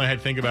off the top of my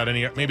head think about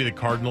maybe the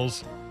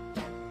Cardinals,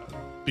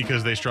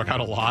 because they struck out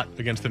a lot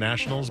against the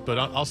Nationals, but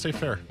I'll say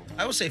fair.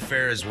 I will say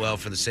fair as well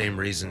for the same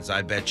reasons.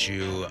 I bet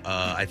you,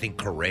 I think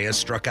Correa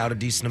struck out a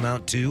decent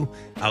amount too,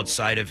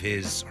 outside of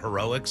his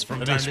heroics from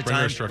time to Springer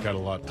time. struck out a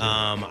lot too.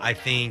 I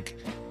think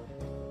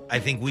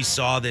we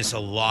saw this a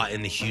lot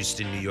in the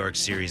Houston-New York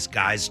series.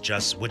 Guys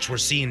which we're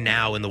seeing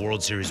now in the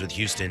World Series with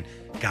Houston,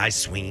 guys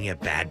swinging at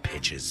bad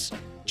pitches,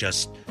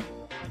 just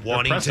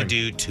wanting to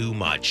do too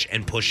much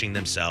and pushing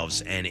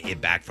themselves and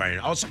it backfiring.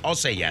 I'll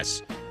say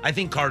yes. I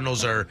think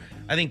Cardinals are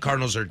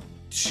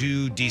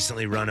too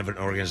decently run of an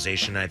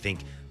organization. I think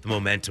the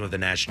momentum of the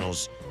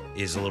Nationals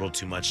is a little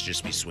too much to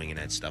just be swinging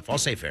at stuff. I'll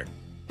say fair.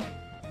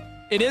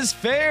 It is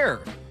fair.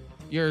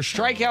 Your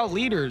strikeout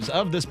leaders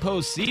of this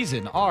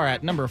postseason are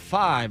at number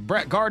 5,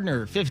 Brett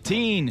Gardner,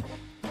 15.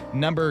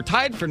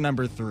 Tied for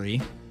number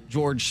 3,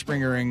 George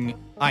Springer and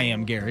I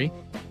Am Gary,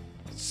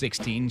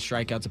 16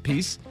 strikeouts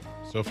apiece.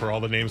 So for all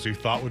the names we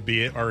thought would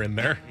be it are in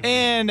there.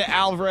 And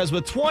Alvarez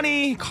with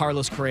 20,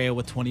 Carlos Correa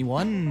with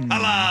 21. We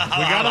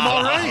got them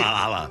all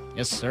right.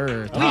 Yes,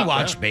 sir. We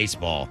watch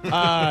baseball.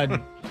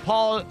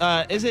 Paul,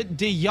 is it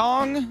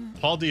DeYoung?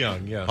 Paul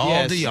DeYoung, yeah.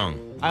 Paul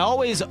DeYoung. I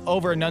always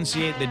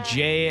over-enunciate the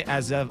J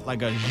as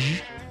like a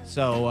Z.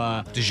 So,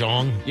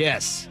 DeJong?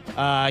 Yes.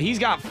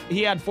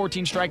 He had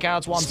 14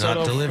 strikeouts. Juan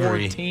Soto,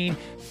 14.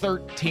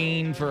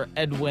 13 for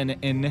Edwin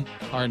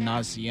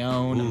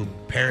Encarnacion. Ooh,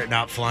 Parrot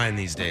not flying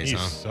these days, He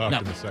huh? sucked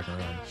in the second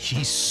round.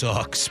 He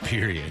sucks,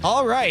 period.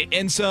 All right,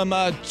 and some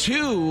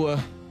two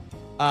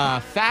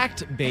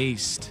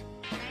fact-based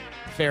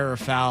fair or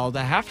foul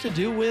that have to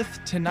do with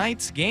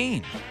tonight's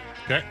game.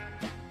 Okay.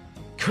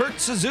 Kurt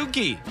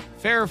Suzuki,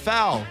 fair or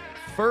foul,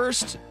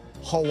 first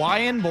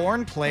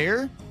Hawaiian-born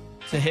player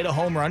to hit a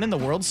home run in the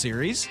World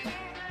Series.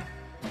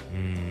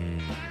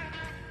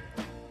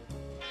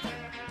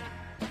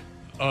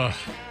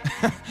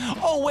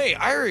 Oh wait,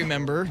 I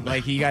remember.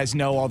 Like, you guys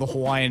know all the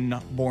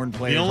Hawaiian-born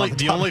players.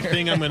 The only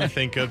thing I'm going to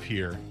think of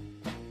here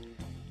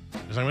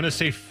is I'm going to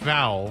say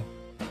foul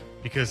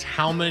because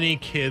how many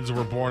kids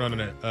were born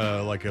on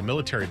a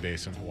military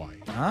base in Hawaii?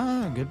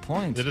 Ah, good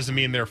point. That doesn't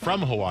mean they're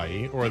from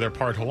Hawaii or they're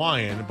part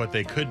Hawaiian, but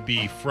they could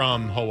be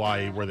from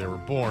Hawaii where they were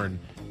born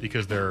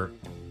because their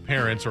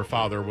parents or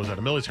father was at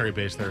a military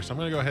base there. So I'm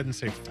going to go ahead and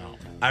say foul.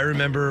 I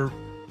remember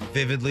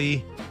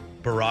vividly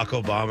Barack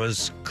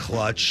Obama's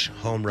clutch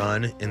home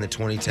run in the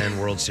 2010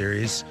 World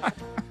Series.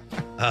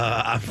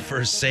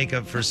 For sake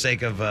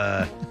of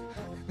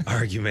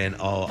argument,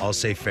 I'll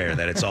say fair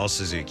that it's all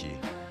Suzuki.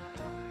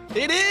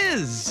 It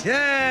is.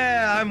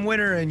 Yeah, I'm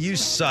winner and you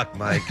suck,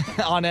 Mike.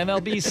 On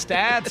MLB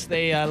Stats,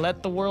 they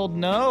let the world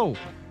know.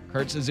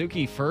 Kurt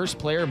Suzuki, first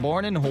player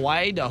born in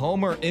Hawaii to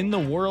homer in the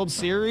World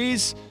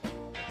Series.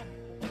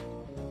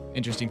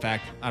 Interesting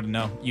fact. I don't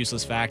know.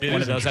 Useless fact.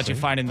 One of those that you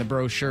find in the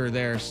brochure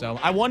there. So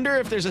I wonder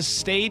if there's a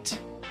state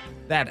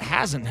that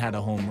hasn't had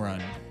a home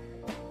run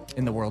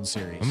in the World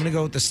Series. I'm going to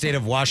go with the state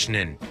of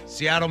Washington.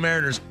 Seattle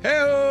Mariners.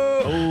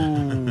 Hey-oh!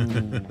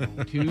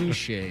 Oh,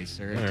 touche,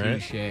 sir.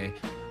 Touche.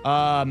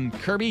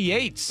 Kirby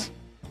Yates,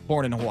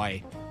 born in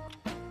Hawaii.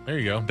 There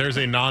you go. There's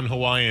a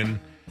non-Hawaiian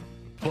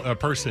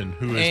person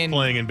who is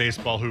playing in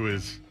baseball who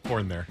is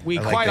born there. We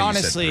quite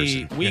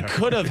honestly,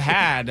 could have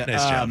had.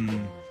 Nice job.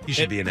 You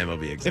should be an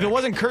MLB exec. If it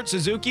wasn't Kurt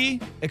Suzuki,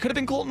 it could have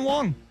been Colton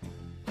Wong.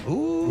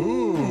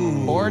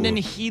 Ooh. Born in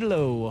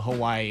Hilo,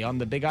 Hawaii, on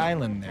the Big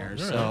Island there.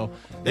 Yeah. So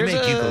they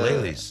make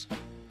ukuleles.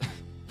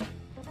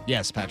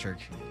 Yes, Patrick.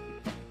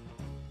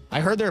 I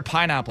heard there are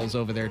pineapples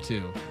over there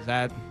too. Is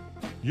that?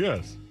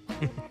 Yes.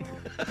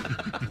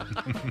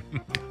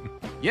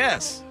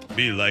 Yes.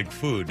 Be like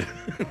food.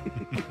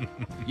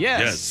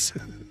 Yes.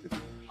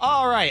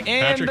 All right,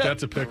 and Patrick,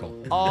 that's a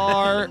pickle.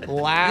 Our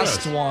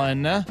last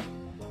one.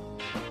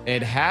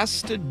 It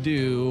has to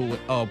do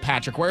with,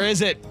 Patrick, where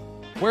is it?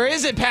 Where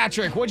is it,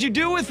 Patrick? What'd you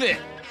do with it?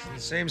 It's in the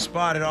same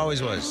spot it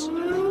always was.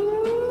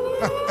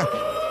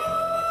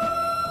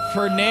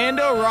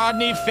 Fernando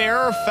Rodney,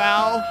 fair or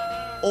foul,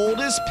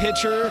 oldest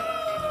pitcher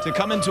to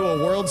come into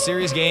a World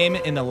Series game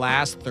in the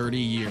last 30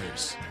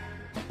 years.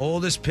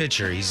 Oldest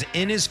pitcher. He's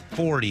in his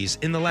 40s.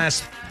 In the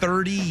last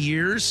 30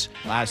 years?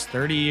 Last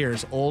 30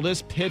 years.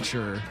 Oldest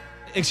pitcher.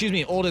 Excuse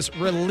me, oldest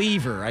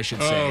reliever, I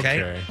should say.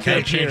 Okay. To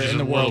appear in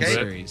the World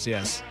Series,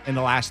 yes. In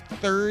the last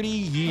 30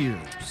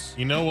 years.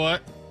 You know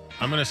what?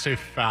 I'm going to say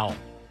foul.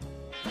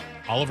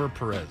 Oliver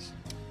Perez.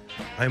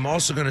 I'm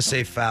also going to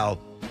say foul.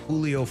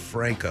 Julio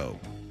Franco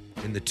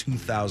in the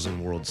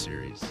 2000 World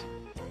Series.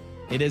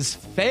 It is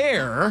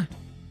fair.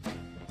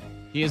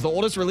 He is the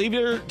oldest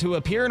reliever to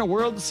appear in a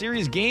World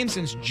Series game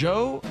since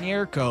Joe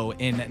Nierko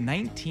in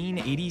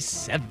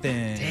 1987.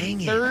 Dang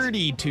it.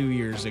 32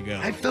 years ago.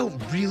 I felt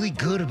really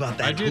good about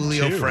that I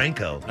Julio did too.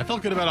 Franco. I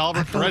felt good about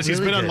Oliver Perez. He's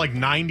been on like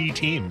 90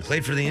 teams.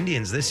 Played for the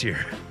Indians this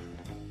year.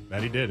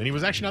 That he did. And he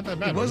was actually not that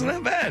bad. It wasn't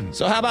that bad.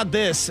 So how about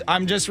this?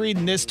 I'm just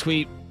reading this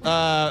tweet.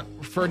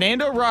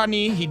 Fernando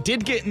Rodney, he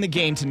did get in the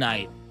game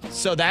tonight.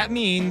 So that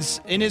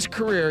means in his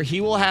career, he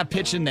will have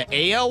pitched in the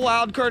AL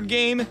wildcard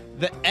game,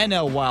 the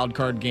NL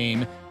wildcard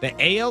game, the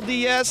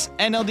ALDS,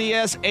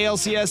 NLDS,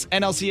 ALCS,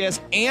 NLCS,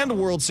 and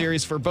World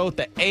Series for both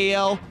the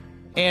AL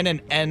and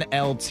an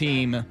NL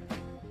team.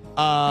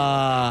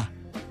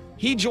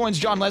 He joins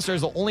John Lester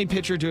as the only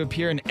pitcher to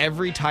appear in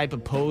every type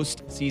of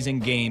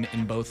postseason game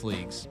in both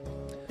leagues.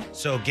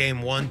 So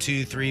game 1,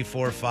 2, 3,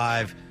 4,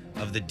 5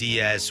 of the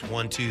DS,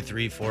 1, 2,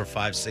 3, 4,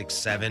 5, 6,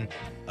 7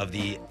 of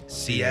the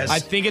CS. I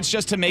think it's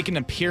just to make an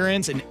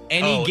appearance in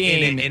any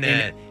game in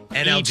a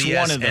NLDS, each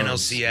one of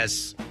those.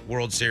 NLCS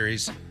World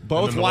Series.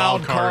 Both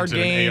wild card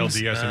games.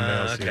 ALDS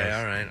and LCS.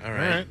 Okay, all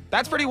right.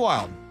 That's pretty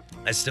wild.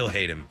 I still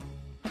hate him.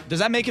 Does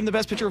that make him the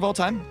best pitcher of all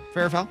time?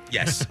 Fair or foul?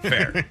 Yes,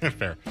 fair.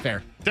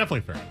 Fair.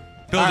 Definitely fair.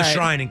 Build a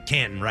shrine in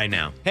Canton right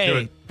now.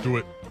 Hey, Do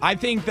it. I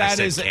think that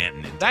is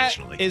Canton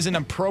intentionally. an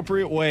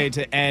appropriate way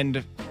to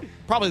end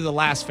probably the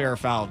last fair or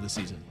foul of the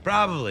season.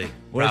 Probably.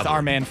 With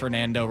our man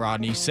Fernando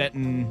Rodney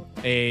setting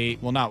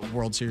not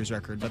World Series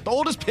record, but the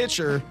oldest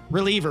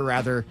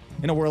reliever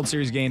in a World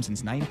Series game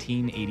since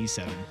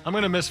 1987. I'm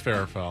going to miss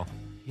fair or foul.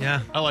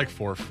 Yeah. I like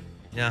fourth.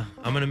 Yeah,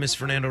 I'm going to miss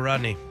Fernando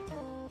Rodney.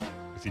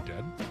 Is he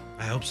dead?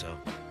 I hope so.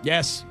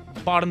 Yes.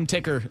 Bottom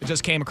ticker. It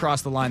just came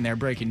across the line there.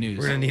 Breaking news.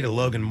 We're going to need a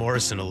Logan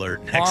Morrison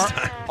alert next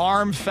time.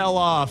 Arm fell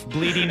off,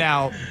 bleeding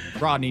out.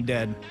 Rodney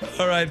dead.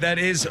 All right, that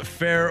is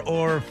fair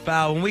or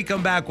foul. When we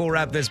come back, we'll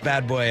wrap this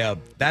bad boy up.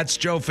 That's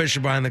Joe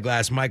Fisher behind the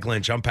glass. Mike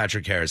Lynch. I'm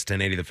Patrick Harris,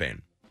 1080 The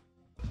Fan.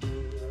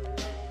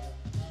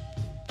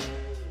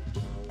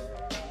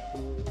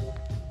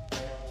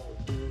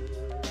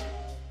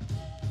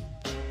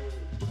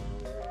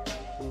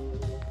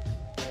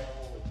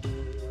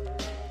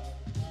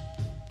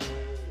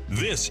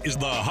 This is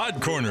the Hot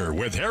Corner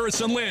with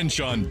Harrison Lynch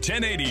on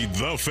 1080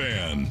 The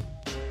Fan.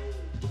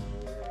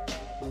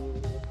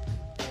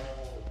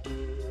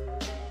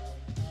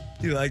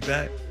 You like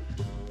that?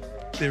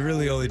 They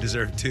really only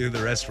deserve 2.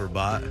 The rest were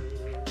bought.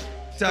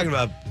 Talking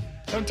about.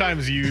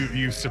 Sometimes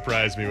you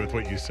surprise me with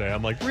what you say.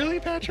 I'm like, really,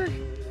 Patrick?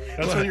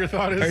 That's what your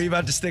thought is? Are you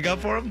about to stick up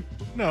for them?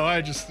 No,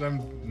 I'm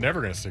never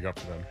going to stick up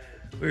for them.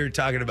 We were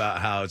talking about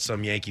how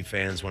some Yankee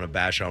fans want to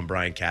bash on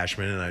Brian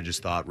Cashman, and I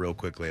just thought real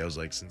quickly, I was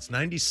like, since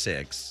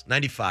 95,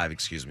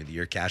 the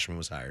year Cashman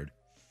was hired,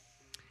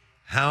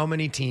 how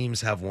many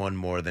teams have won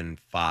more than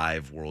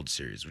 5 World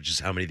Series, which is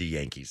how many the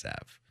Yankees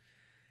have?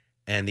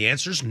 And the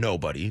answer is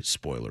nobody,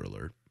 spoiler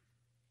alert.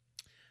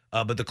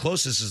 But the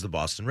closest is the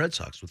Boston Red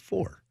Sox with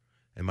 4.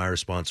 And my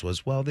response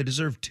was, well, they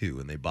deserve 2,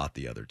 and they bought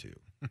the other 2.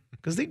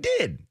 Because they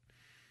did.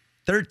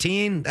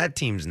 13, that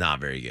team's not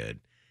very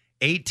good.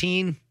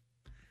 18,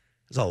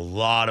 there's a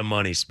lot of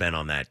money spent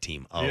on that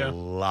team. A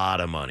lot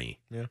of money.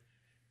 Yeah.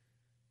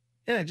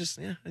 I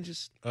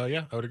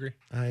would agree.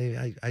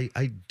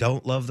 I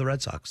don't love the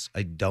Red Sox.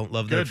 I don't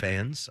love their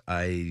fans.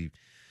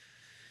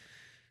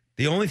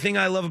 The only thing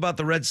I love about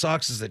the Red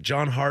Sox is that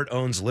John Hart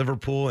owns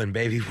Liverpool, and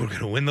baby, we're going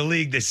to win the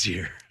league this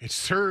year. It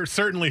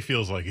certainly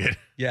feels like it.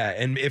 Yeah,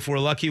 and if we're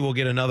lucky, we'll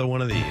get another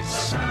one of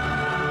these.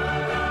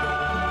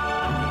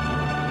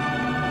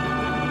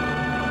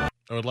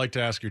 I would like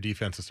to ask your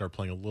defense to start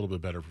playing a little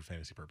bit better for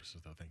fantasy purposes,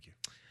 though. Thank you.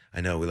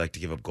 I know we like to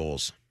give up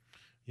goals.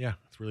 Yeah,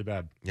 it's really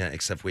bad. Yeah,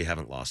 except we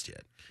haven't lost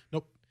yet.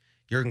 Nope.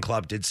 Jurgen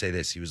Klopp did say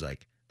this. He was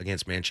like,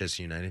 against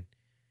Manchester United,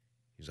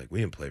 he was like, we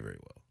didn't play very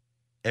well.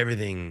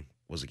 Everything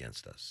was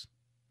against us.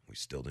 We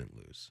still didn't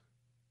lose.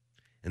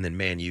 And then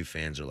Man U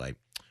fans are like,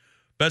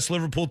 best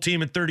Liverpool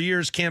team in 30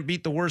 years can't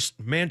beat the worst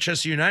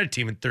Manchester United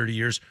team in 30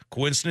 years.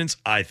 Coincidence?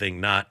 I think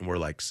not. And we're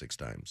like 6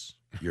 times.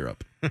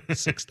 Europe.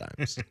 6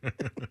 times.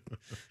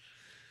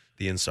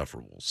 The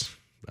Insufferables.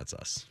 That's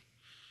us.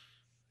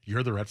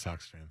 You're the Red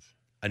Sox fans.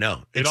 I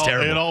know. It's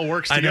terrible. It all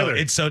works together. I know.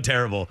 It's so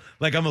terrible.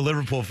 Like, I'm a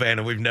Liverpool fan,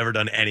 and we've never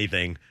done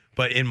anything.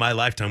 But in my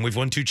lifetime, we've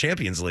won 2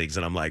 Champions Leagues.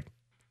 And I'm like,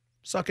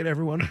 suck it,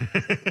 everyone.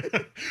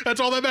 That's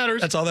all that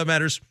matters. That's all that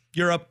matters.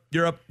 Europe.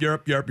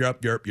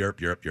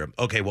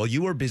 Okay, well,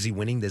 you were busy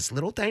winning this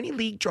little tiny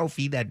league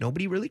trophy that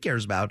nobody really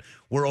cares about.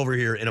 We're over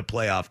here in a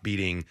playoff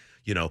beating,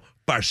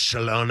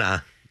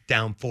 Barcelona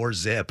down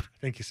 4-0. I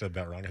think you said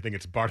that wrong. I think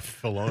it's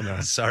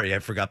Barcelona. Sorry, I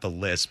forgot the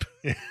lisp.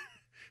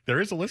 There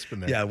is a lisp in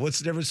there. Yeah, what's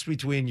the difference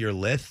between your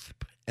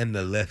lisp and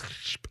the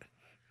lisp?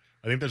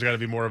 I think there's got to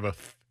be more of a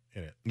th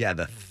in it. Yeah,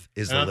 the th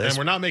is the lisp. And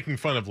we're not making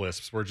fun of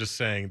lisps. We're just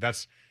saying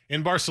that's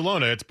in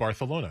Barcelona, it's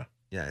Barcelona.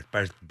 Yeah,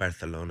 it's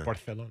Barcelona.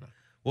 Barcelona.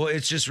 Well,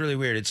 it's just really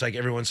weird. It's like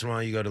every once in a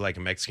while you go to like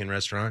a Mexican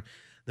restaurant.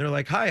 They're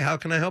like, hi, how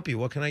can I help you?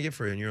 What can I get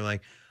for you? And you're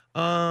like,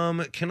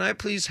 can I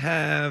please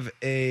have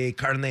a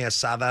carne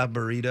asada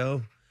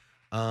burrito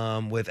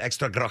with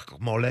extra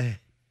guacamole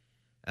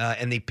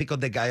and the pico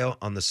de gallo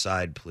on the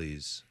side,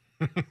 please?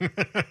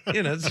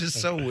 It's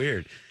just so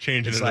weird.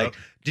 Changing it's it like, up.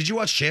 Did you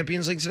watch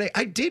Champions League today?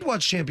 I did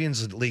watch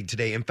Champions League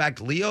today. In fact,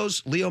 Leo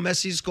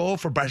Messi's goal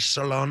for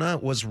Barcelona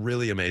was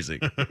really amazing.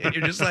 And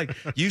you're just like,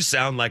 you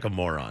sound like a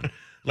moron.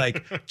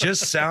 Like,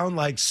 just sound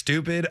like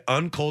stupid,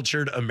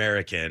 uncultured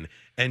American,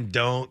 and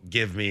don't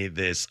give me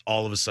this,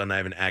 all of a sudden I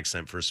have an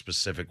accent for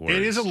specific words.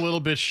 It is a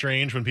little bit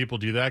strange when people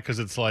do that because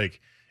it's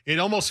like, it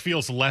almost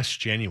feels less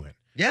genuine.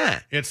 Yeah.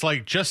 It's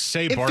like, just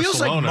say it Barcelona. It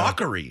feels like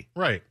mockery.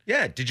 Right.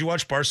 Yeah. Did you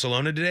watch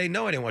Barcelona today?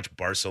 No, I didn't watch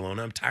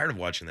Barcelona. I'm tired of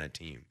watching that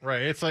team.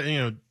 Right. It's like,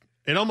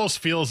 it almost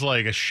feels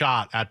like a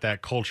shot at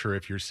that culture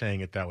if you're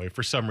saying it that way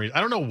for some reason.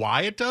 I don't know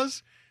why it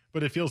does,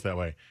 but it feels that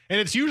way. And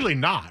it's usually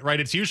not, right?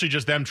 It's usually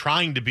just them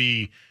trying to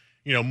be,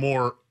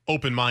 more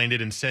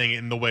open-minded and saying it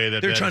in the way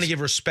that they're trying to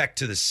give respect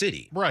to the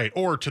city. Right,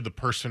 or to the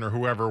person or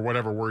whoever,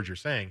 whatever words you're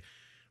saying.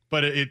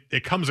 But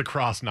it comes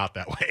across not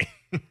that way.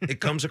 It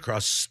comes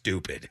across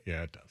stupid.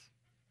 Yeah, it does.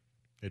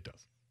 It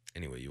does.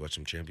 Anyway, you watched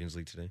some Champions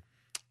League today?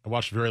 I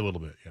watched very little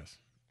bit, yes.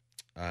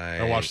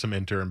 I watched some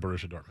Inter and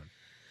Borussia Dortmund.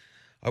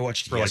 I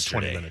watched for yesterday.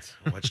 like 20 minutes.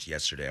 I watched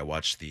yesterday. I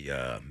watched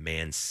the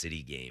Man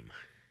City game.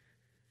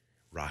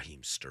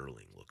 Raheem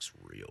Sterling looks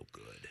real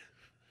good.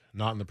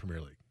 Not in the Premier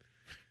League.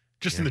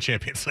 Just in the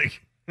Champions League.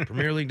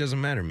 Premier League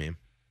doesn't matter, man.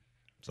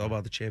 It's all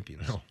about the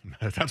champions. No,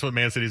 that's what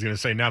Man City's going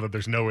to say now that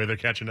there's no way they're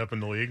catching up in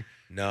the league.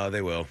 No,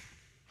 they will.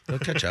 They'll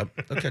catch up.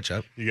 They'll catch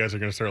up. You guys are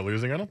going to start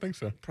losing? I don't think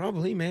so.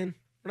 Probably, man.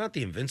 We're not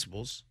the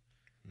Invincibles.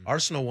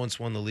 Arsenal once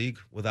won the league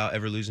without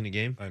ever losing a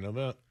game. I know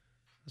that.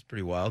 That's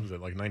pretty wild. Is it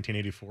like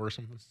 1984 or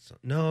something?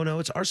 No,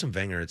 it's Arsene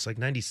Wenger. It's like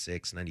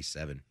 96,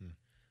 97.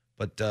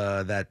 But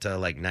that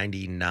like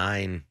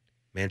 99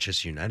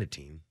 Manchester United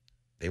team,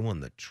 they won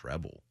the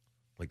treble,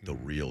 like the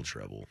real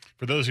treble.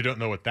 For those who don't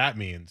know what that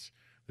means,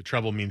 the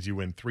treble means you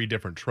win 3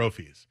 different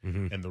trophies.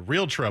 And the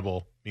real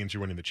treble means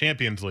you're winning the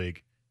Champions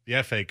League,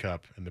 the FA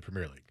Cup, and the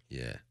Premier League.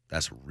 Yeah,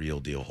 that's real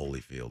deal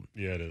Holyfield.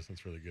 Yeah, it is.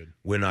 That's really good.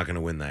 We're not going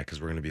to win that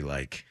because we're going to be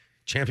like,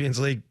 Champions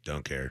League,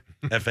 don't care.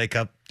 FA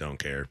Cup, don't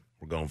care.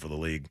 We're going for the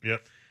league.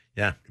 Yep.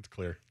 Yeah. It's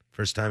clear.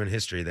 First time in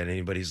history that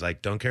anybody's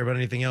like, don't care about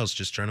anything else,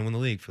 just trying to win the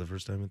league for the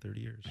first time in 30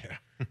 years. Yeah.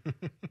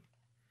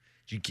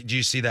 Did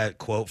you see that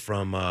quote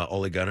from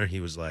Ole Gunnar? He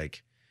was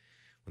like,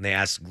 when they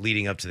asked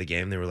leading up to the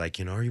game, they were like,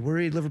 are you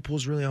worried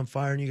Liverpool's really on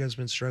fire and you guys have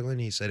been struggling?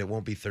 And he said, it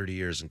won't be 30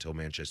 years until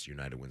Manchester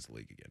United wins the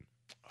league again.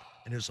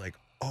 And it was like,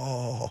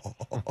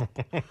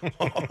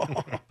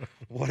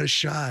 what a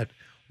shot.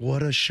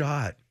 What a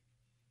shot.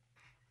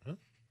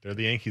 They're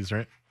the Yankees,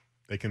 right?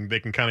 They can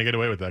kind of get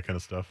away with that kind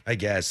of stuff. I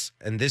guess.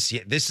 And this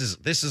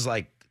is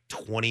like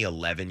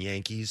 2011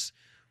 Yankees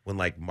when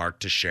like Mark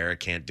Teixeira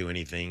can't do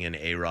anything and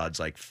A-Rod's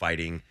like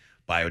fighting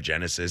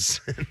biogenesis.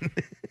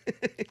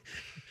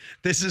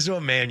 This is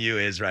what Man U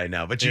is right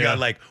now. But you got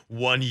like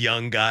one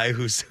young guy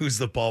who's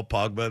the Paul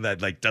Pogba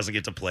that like doesn't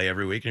get to play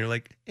every week, and you're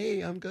like,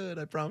 hey, I'm good,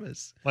 I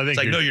promise. Well, it's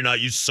like, no, you're not.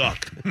 You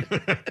suck.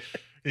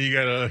 You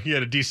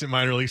had a decent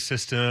minor league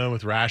system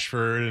with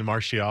Rashford and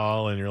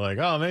Martial, and you're like,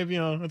 oh, maybe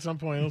at some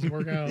point it'll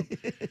work out.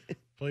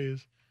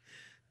 Please.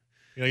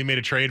 You made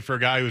a trade for a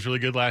guy who was really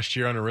good last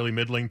year on a really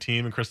middling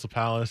team in Crystal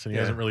Palace, and he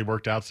hasn't really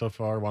worked out so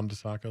far.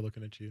 Wan-Bissaka,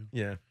 looking at you.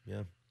 Yeah.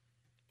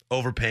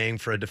 Overpaying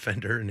for a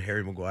defender and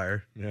Harry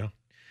Maguire. Yeah.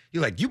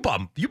 You're like, you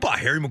bought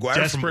Harry Maguire.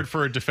 Desperate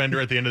for a defender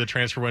at the end of the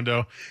transfer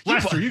window.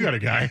 Lester, you got a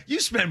guy.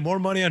 You spent more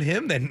money on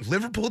him than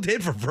Liverpool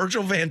did for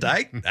Virgil van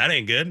Dijk. That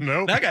ain't good.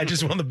 Nope. That guy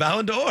just won the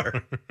Ballon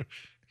d'Or.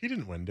 He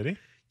didn't win, did he?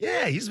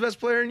 Yeah, he's the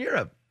best player in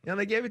Europe. Yeah,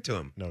 they gave it to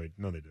him. No, they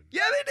didn't.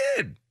 Yeah,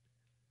 they did.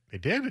 They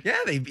did? Yeah,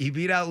 he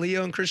beat out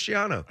Leo and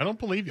Cristiano. I don't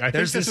believe you. I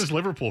think this is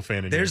Liverpool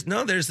fan in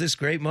there's this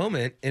great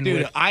moment.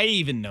 Dude, I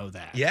even know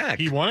that. Yeah.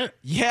 He won it?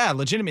 Yeah,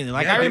 legitimately.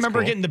 Like, I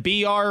remember getting the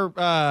BR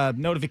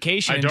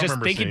notification and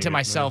just thinking to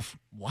myself,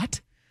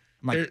 what?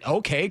 I'm like,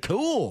 okay,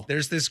 cool.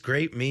 There's this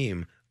great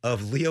meme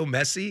of Leo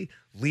Messi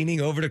leaning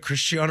over to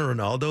Cristiano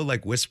Ronaldo,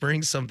 like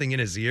whispering something in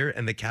his ear,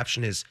 and the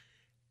caption is,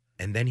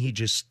 and then he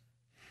just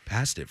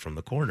passed it from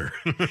the corner.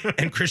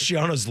 And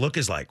Cristiano's look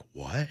is like,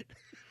 what?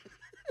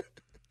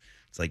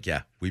 It's like,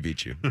 yeah, we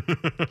beat you.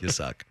 You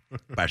suck.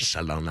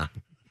 Barcelona.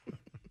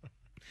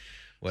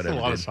 Whatever. That's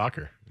a lot of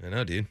soccer. I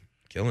know, dude.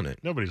 Killing it.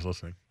 Nobody's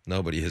listening.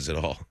 Nobody is at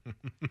all.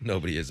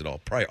 Nobody is at all.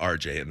 Probably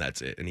RJ, and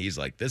that's it. And he's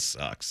like, this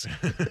sucks.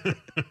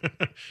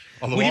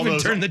 We even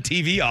turned the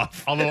TV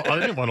off. Although I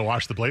didn't want to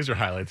watch the Blazer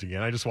highlights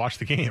again. I just watched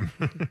the game.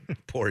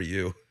 Poor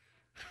you.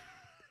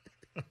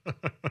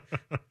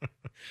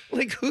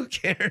 Like, who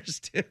cares,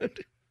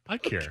 dude? I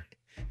care.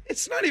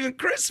 It's not even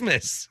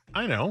Christmas.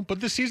 I know, but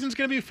this season's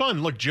going to be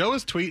fun. Look, Joe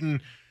is tweeting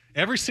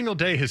every single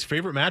day his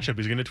favorite matchup.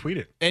 He's going to tweet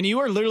it. And you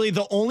are literally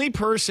the only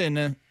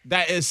person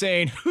that is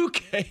saying, who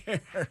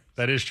cares?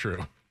 That is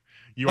true.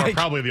 You are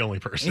probably the only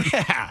person.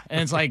 Yeah.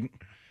 And it's like,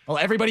 well,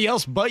 everybody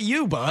else but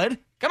you, bud.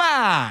 Come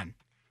on.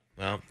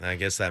 Well, I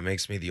guess that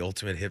makes me the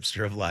ultimate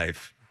hipster of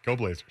life. Go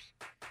Blazers.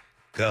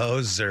 Go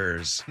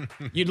Zers.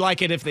 You'd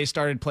like it if they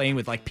started playing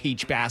with like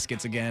peach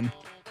baskets again.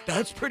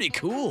 That's pretty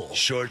cool.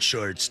 Short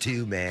shorts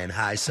too, man.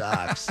 High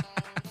socks.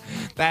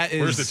 That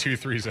is. Where's the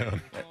 2-3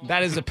 zone?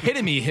 That is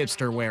epitome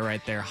hipster wear right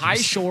there. High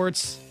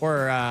shorts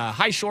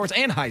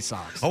and high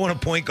socks. I want a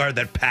point guard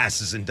that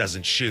passes and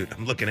doesn't shoot.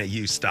 I'm looking at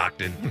you,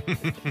 Stockton.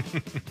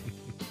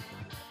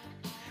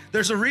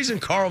 There's a reason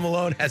Karl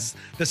Malone has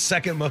the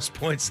second most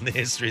points in the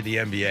history of the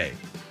NBA.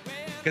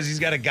 Because he's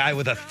got a guy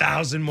with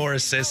 1,000 more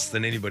assists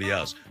than anybody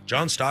else.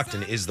 John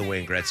Stockton is the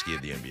Wayne Gretzky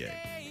of the NBA.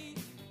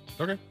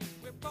 Okay.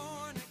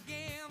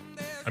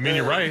 I mean,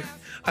 you're right.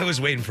 I was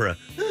waiting for a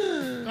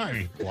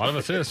lot of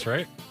assists,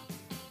 right?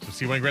 So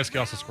see, Wayne Gretzky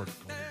also scored.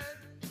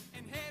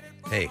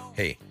 Hey.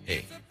 If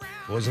it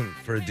wasn't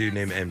for a dude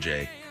named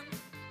MJ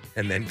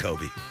and then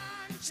Kobe,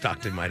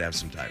 Stockton might have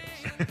some titles.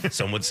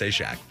 Some would say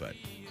Shaq, but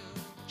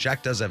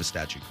Shaq does have a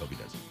statue. Kobe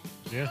doesn't.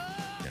 Yeah,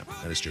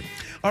 that is true.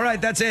 All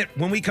right, that's it.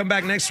 When we come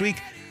back next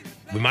week,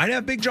 we might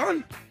have Big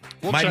John.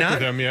 We'll might check not.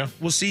 with him, yeah.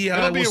 We'll see.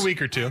 It'll be a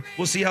week or two.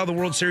 We'll see how the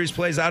World Series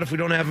plays out. If we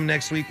don't have him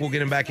next week, we'll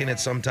get him back in at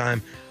some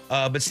time.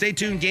 But stay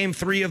tuned. Game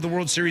 3 of the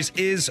World Series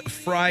is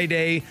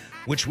Friday,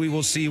 which we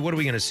will see. What are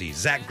we going to see?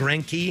 Zach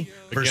Greinke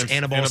versus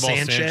Anibal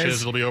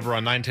Sanchez. It'll be over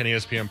on 910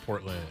 ESPN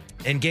Portland.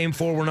 And Game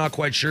 4, we're not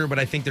quite sure, but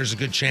I think there's a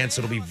good chance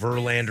it'll be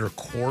Verlander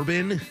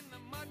Corbin.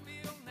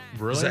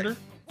 Verlander?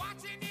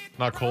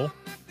 Not Cole?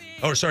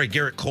 Oh, sorry,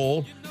 Garrett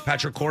Cole,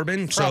 Patrick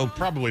Corbin.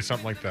 Probably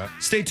something like that.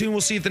 Stay tuned.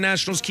 We'll see if the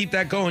Nationals keep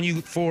that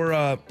going.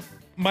 For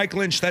Mike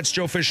Lynch, that's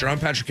Joe Fisher. I'm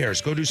Patrick Harris.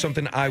 Go do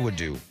something I would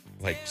do,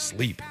 like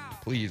sleep,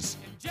 please.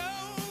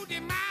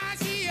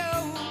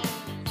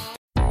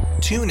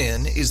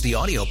 TuneIn is the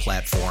audio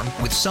platform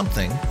with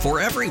something for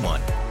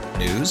everyone.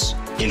 News.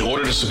 In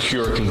order to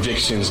secure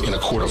convictions in a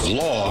court of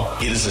law,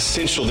 it is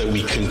essential that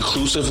we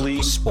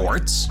conclusively.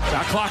 Sports.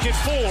 Got clock at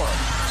 4.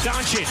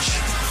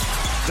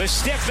 Doncic. The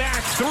step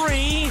back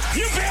 3.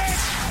 You bet.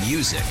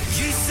 Music.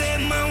 You set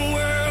my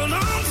world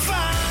on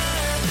fire.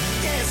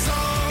 Yes,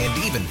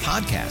 and even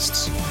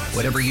podcasts.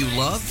 Whatever you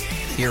love,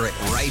 hear it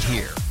right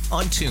here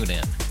on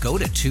TuneIn. Go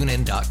to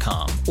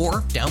TuneIn.com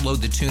or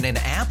download the TuneIn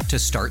app to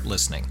start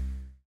listening.